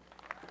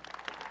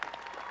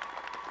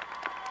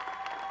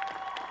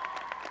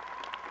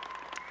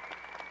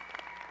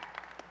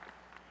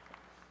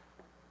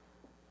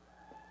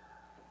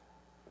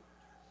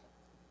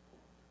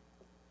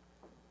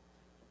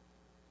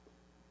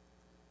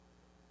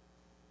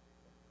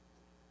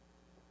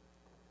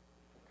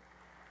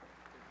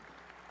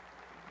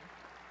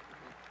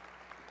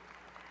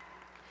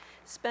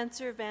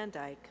 Spencer Van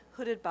Dyke,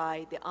 hooded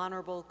by the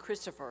Honorable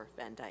Christopher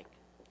Van Dyke.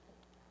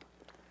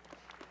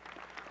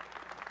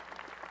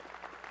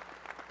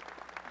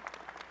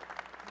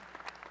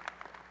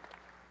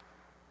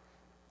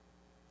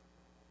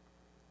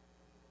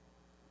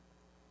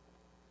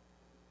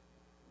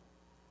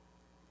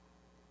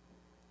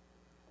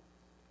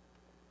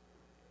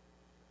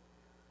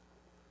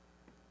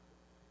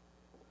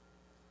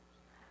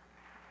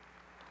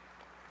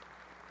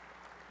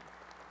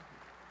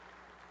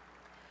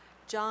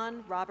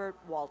 John Robert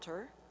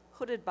Walter,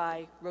 hooded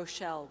by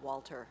Rochelle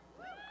Walter.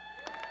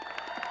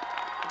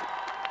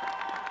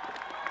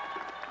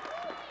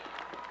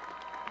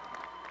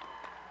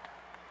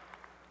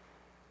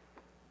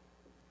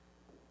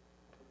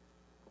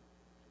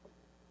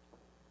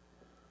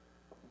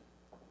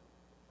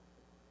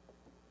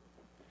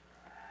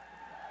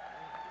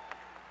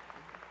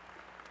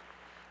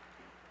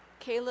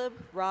 Caleb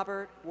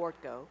Robert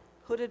Wortgo,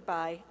 hooded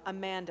by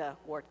Amanda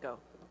Wortgo.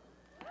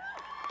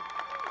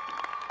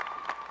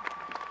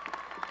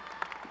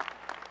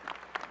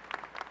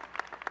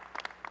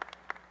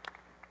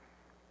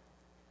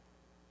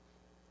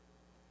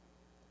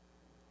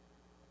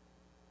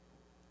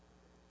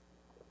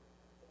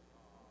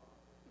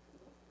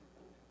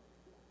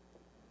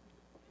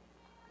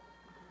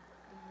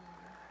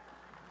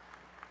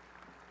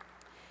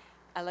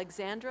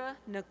 Alexandra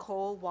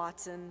Nicole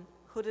Watson,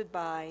 hooded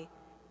by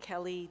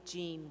Kelly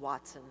Jean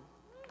Watson.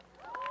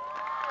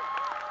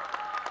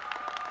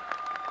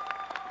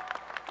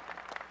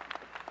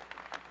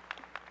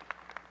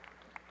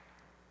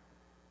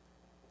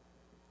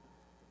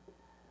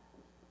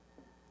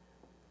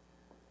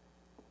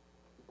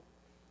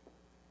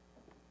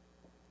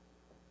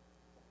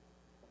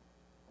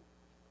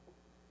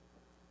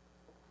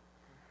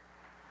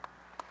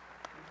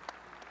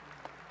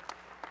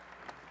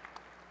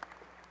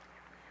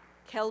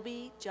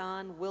 Kelby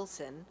John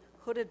Wilson,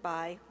 hooded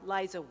by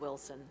Liza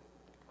Wilson.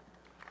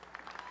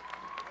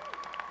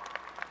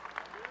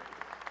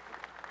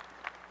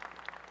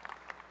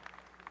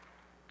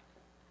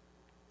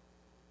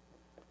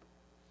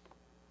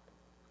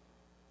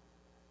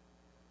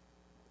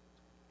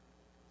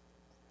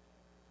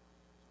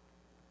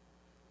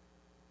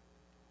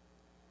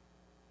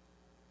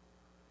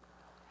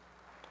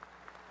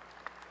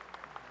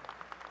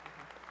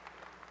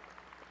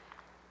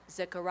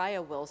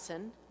 Zechariah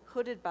Wilson,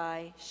 hooded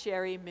by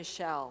Sherry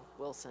Michelle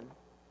Wilson.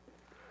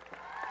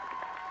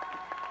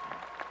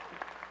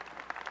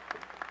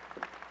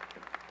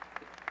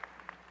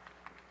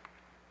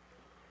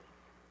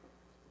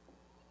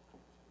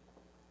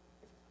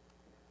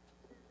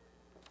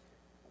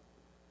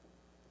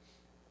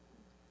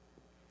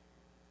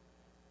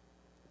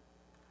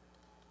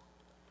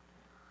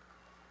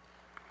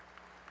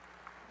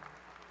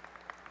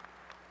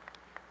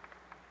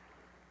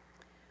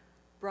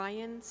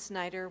 Brian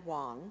Snyder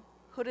Wong,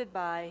 hooded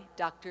by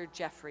Dr.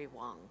 Jeffrey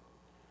Wong.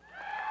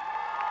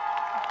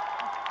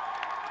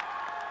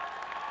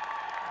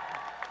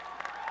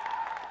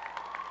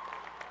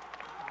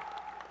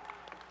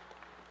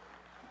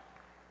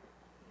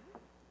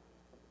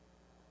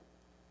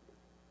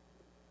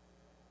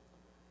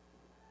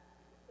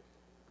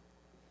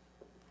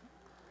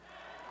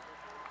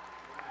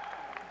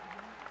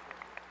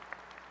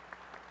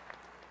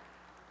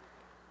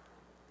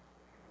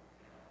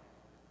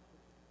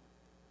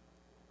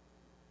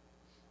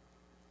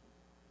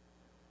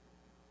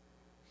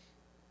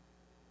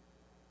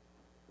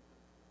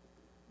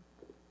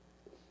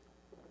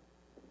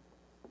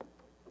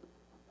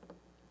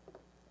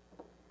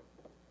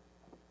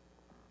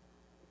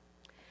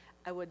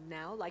 I would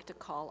now like to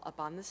call up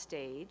on the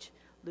stage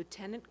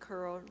Lieutenant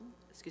Colonel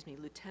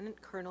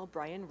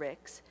Brian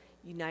Ricks,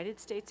 United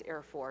States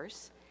Air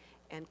Force,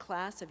 and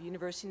class of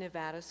University of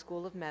Nevada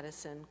School of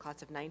Medicine,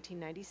 class of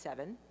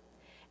 1997,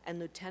 and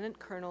Lieutenant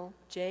Colonel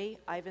J.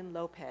 Ivan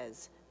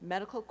Lopez,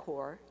 Medical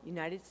Corps,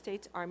 United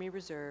States Army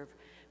Reserve,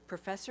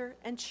 Professor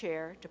and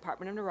Chair,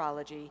 Department of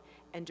Neurology,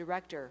 and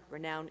Director,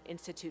 Renowned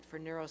Institute for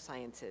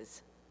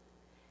Neurosciences.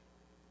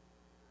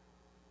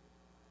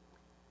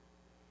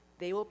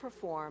 They will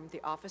perform the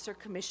officer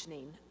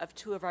commissioning of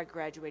two of our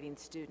graduating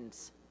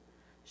students,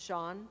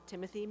 Sean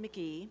Timothy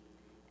McGee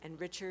and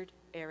Richard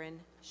Aaron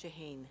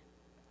Shaheen.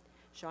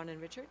 Sean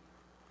and Richard,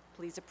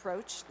 please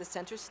approach the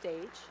center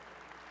stage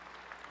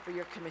for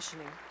your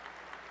commissioning.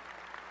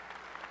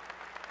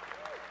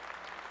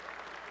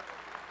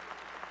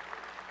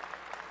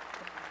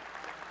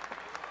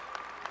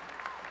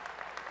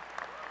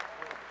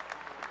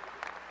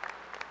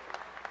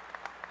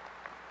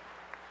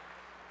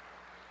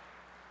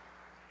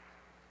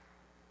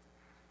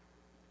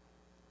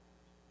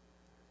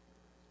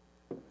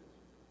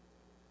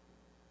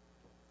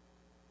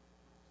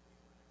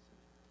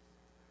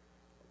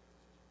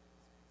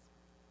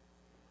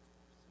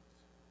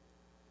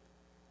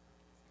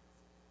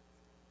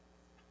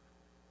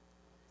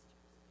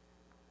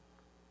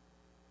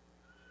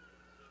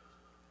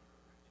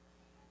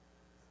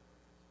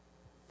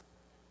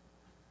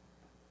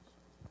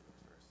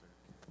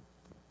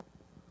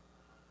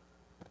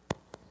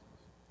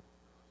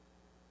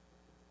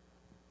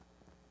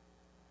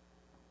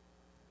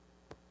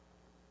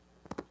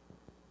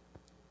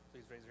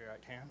 Raise your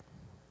right hand.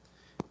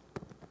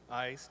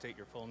 I state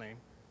your full name.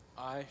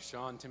 I,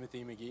 Sean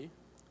Timothy McGee,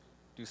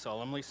 Do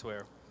solemnly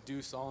swear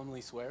do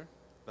solemnly swear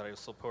that I will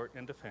support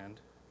and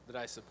defend that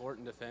I support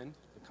and defend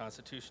the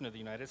Constitution of the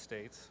United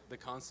States the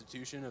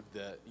Constitution of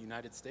the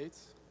United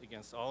States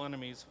against all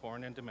enemies,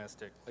 foreign and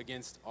domestic,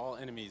 against all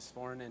enemies,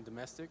 foreign and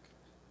domestic,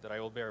 that I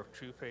will bear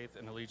true faith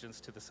and allegiance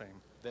to the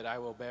same, that I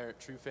will bear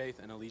true faith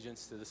and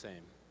allegiance to the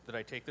same, that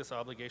I take this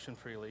obligation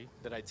freely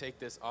that I take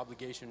this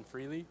obligation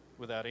freely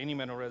without any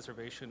mental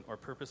reservation or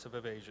purpose of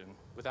evasion,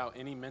 without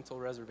any mental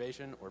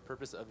reservation or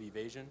purpose of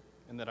evasion,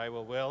 and that I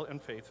will well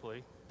and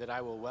faithfully that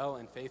I will well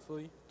and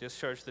faithfully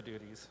discharge the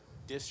duties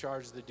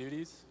discharge the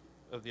duties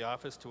of the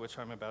office to which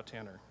I'm about to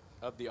enter.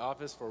 of the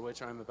office for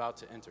which I am about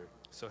to enter.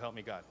 So help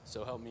me God.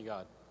 So help me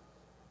God.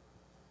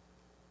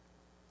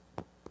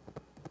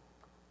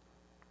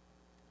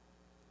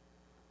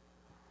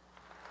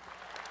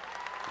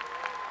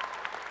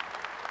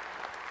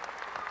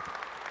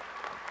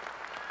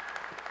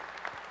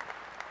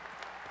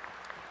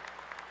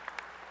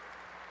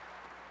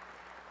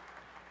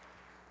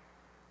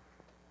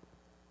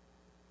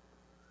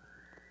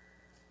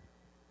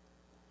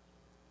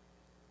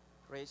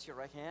 Raise your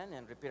right hand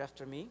and repeat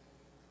after me.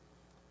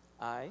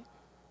 I,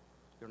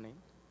 your name,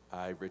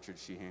 I, Richard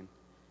Sheehan,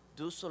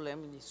 do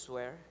solemnly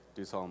swear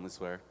do solemnly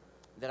swear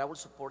that I will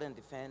support and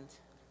defend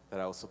that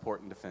I will support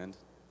and defend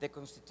the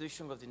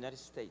Constitution of the United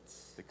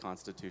States the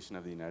Constitution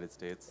of the United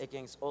States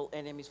against all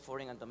enemies,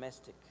 foreign and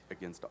domestic,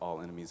 against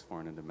all enemies,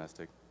 foreign and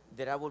domestic,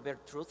 that I will bear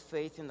truth,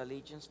 faith, and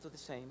allegiance to the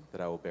same,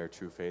 that I will bear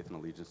true faith and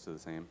allegiance to the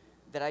same,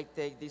 that I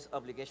take this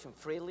obligation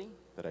freely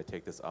that I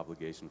take this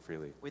obligation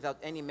freely without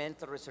any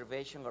mental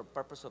reservation or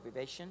purpose of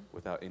evasion,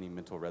 without any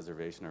mental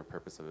reservation or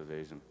purpose of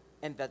evasion,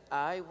 and that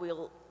I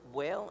will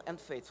well and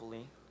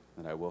faithfully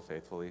that I will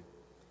faithfully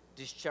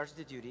discharge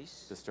the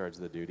duties discharge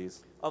the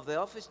duties of the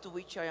office to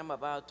which I am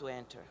about to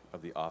enter.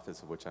 of the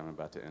office of which I'm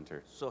about to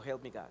enter. So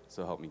help me God.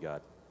 So help me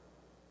God.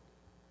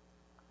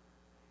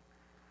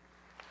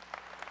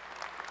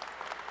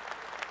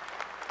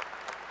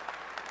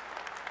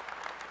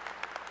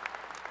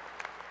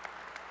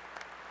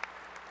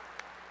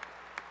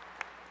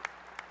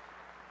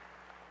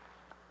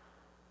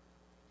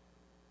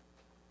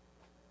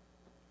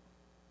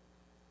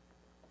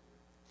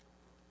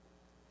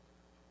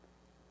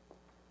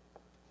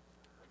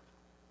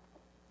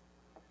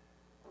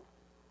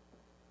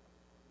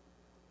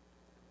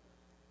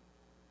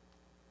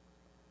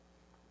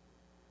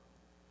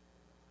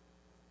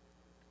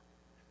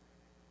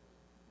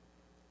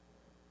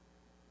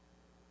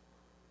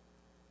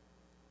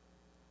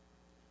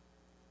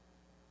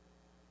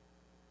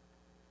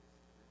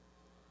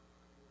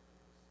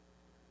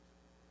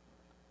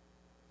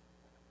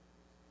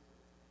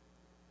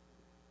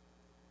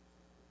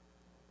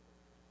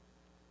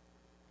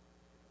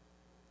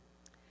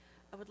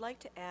 I would like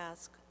to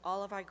ask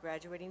all of our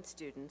graduating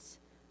students,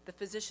 the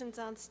physicians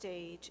on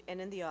stage and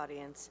in the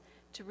audience,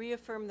 to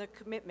reaffirm their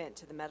commitment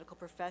to the medical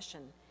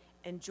profession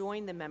and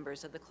join the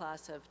members of the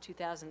class of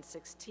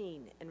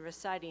 2016 in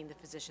reciting the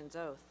physician's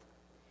oath.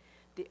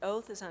 The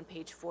oath is on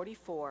page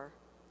 44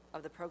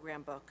 of the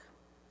program book.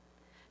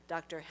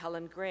 Dr.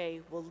 Helen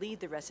Gray will lead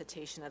the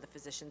recitation of the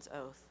physician's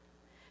oath.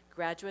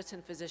 Graduates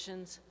and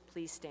physicians,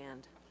 please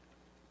stand.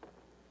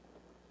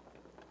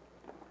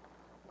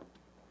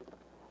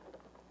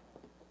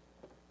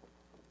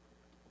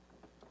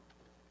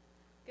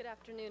 Good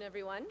afternoon,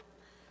 everyone.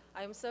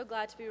 I'm so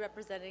glad to be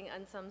representing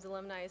UNSUM's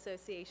Alumni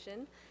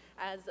Association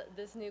as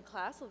this new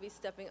class will be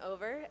stepping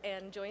over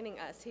and joining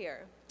us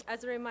here.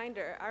 As a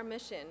reminder, our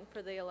mission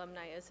for the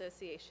Alumni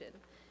Association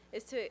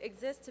is to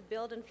exist to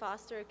build and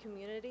foster a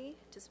community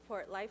to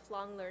support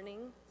lifelong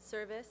learning,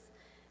 service,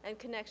 and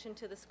connection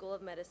to the School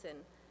of Medicine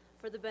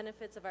for the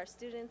benefits of our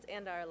students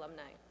and our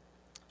alumni.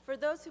 For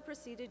those who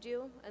preceded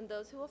you and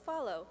those who will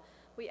follow,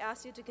 we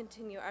ask you to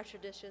continue our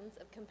traditions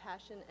of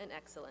compassion and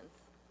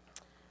excellence.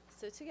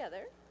 So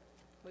together,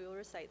 we will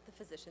recite the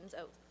physician's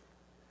oath.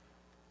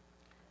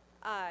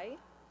 I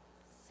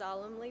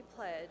solemnly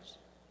pledge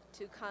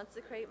to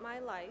consecrate my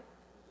life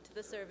to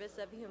the service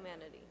of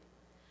humanity.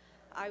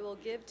 I will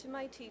give to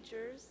my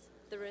teachers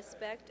the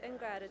respect and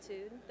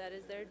gratitude that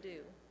is their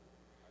due.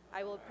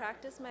 I will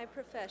practice my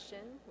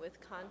profession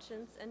with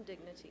conscience and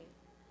dignity.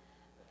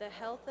 The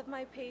health of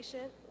my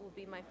patient will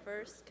be my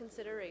first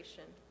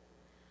consideration.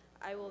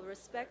 I will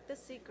respect the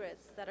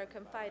secrets that are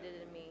confided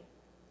in me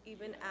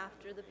even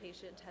after the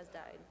patient has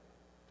died.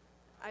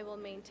 I will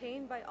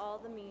maintain by all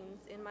the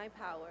means in my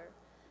power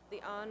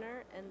the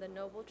honor and the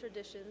noble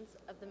traditions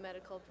of the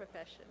medical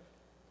profession.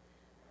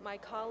 My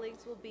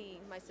colleagues will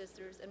be my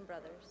sisters and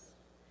brothers.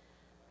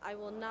 I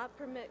will not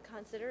permit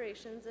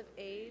considerations of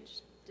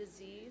age,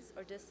 disease,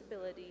 or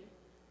disability,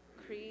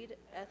 creed,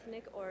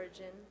 ethnic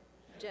origin,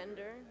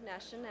 gender,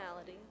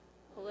 nationality,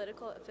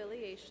 political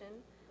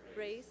affiliation,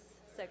 race,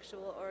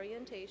 sexual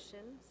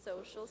orientation,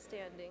 social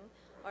standing,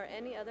 or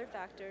any other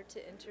factor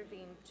to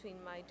intervene between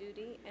my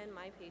duty and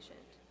my patient.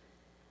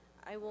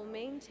 I will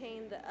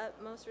maintain the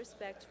utmost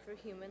respect for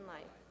human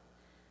life.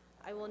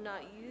 I will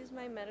not use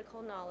my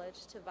medical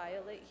knowledge to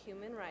violate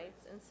human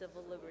rights and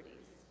civil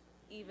liberties,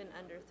 even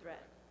under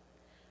threat.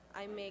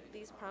 I make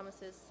these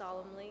promises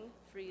solemnly,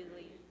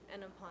 freely,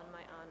 and upon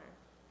my honor.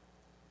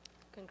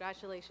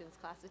 Congratulations,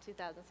 class of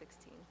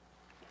 2016.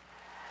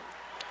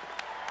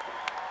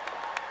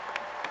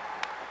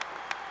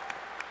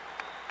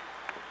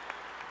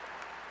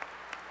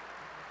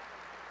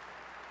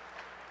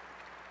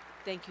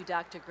 Thank you,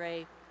 Dr.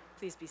 Gray.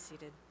 Please be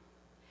seated.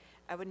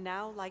 I would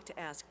now like to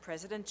ask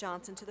President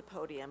Johnson to the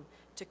podium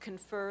to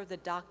confer the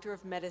Doctor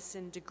of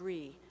Medicine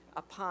degree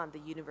upon the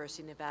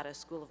University of Nevada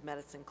School of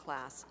Medicine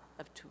class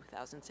of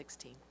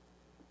 2016.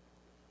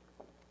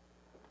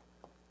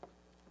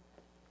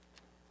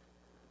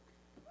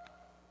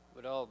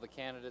 Would all the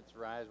candidates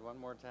rise one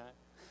more time?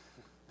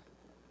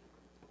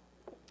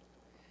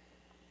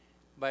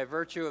 By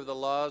virtue of the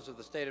laws of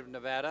the state of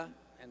Nevada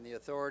and the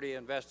authority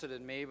invested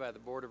in me by the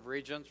Board of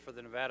Regents for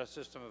the Nevada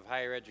System of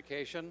Higher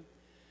Education,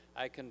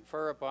 I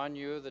confer upon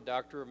you the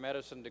Doctor of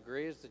Medicine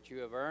degrees that you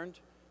have earned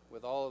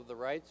with all of the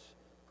rights,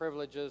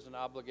 privileges, and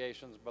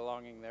obligations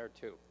belonging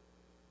thereto.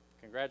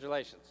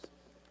 Congratulations.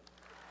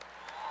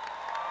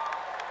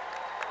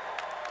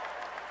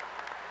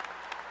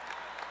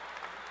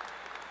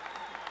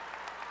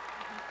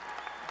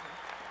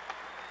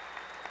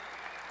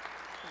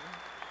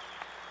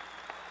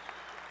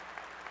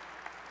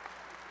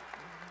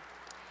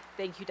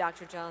 Thank you,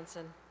 Dr.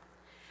 Johnson.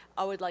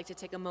 I would like to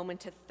take a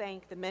moment to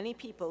thank the many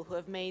people who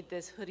have made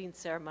this hooding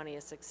ceremony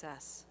a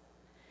success.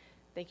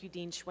 Thank you,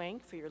 Dean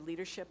Schwenk, for your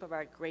leadership of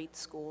our great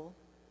school.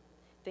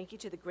 Thank you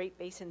to the Great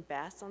Basin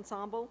Bass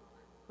Ensemble,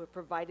 who have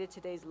provided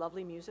today's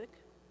lovely music.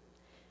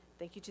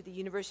 Thank you to the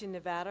University of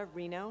Nevada,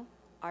 Reno,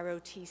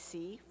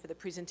 ROTC, for the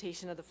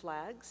presentation of the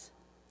flags.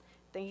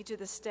 Thank you to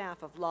the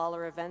staff of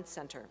Lawler Event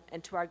Center,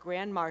 and to our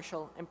Grand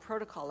Marshal and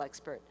Protocol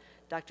expert,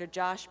 Dr.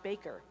 Josh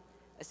Baker,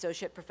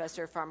 Associate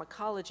Professor of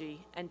Pharmacology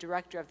and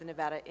Director of the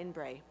Nevada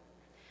INBRE.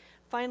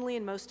 Finally,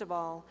 and most of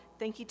all,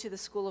 thank you to the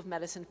School of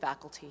Medicine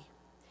faculty,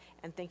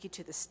 and thank you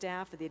to the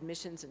staff of the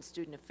Admissions and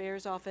Student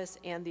Affairs Office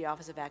and the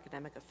Office of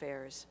Academic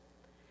Affairs.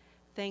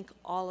 Thank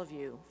all of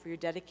you for your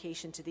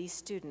dedication to these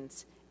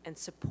students and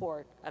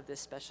support of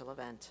this special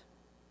event.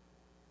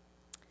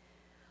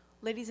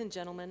 Ladies and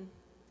gentlemen,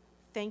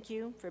 thank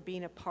you for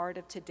being a part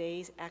of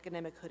today's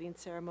academic hooding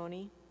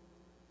ceremony.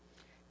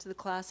 To the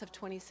class of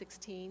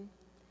 2016,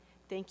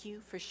 thank you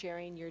for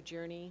sharing your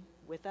journey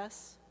with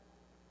us.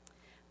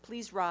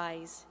 Please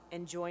rise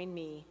and join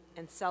me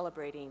in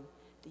celebrating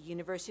the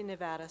University of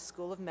Nevada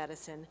School of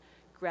Medicine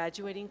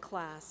graduating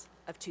class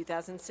of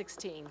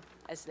 2016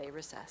 as they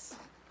recess.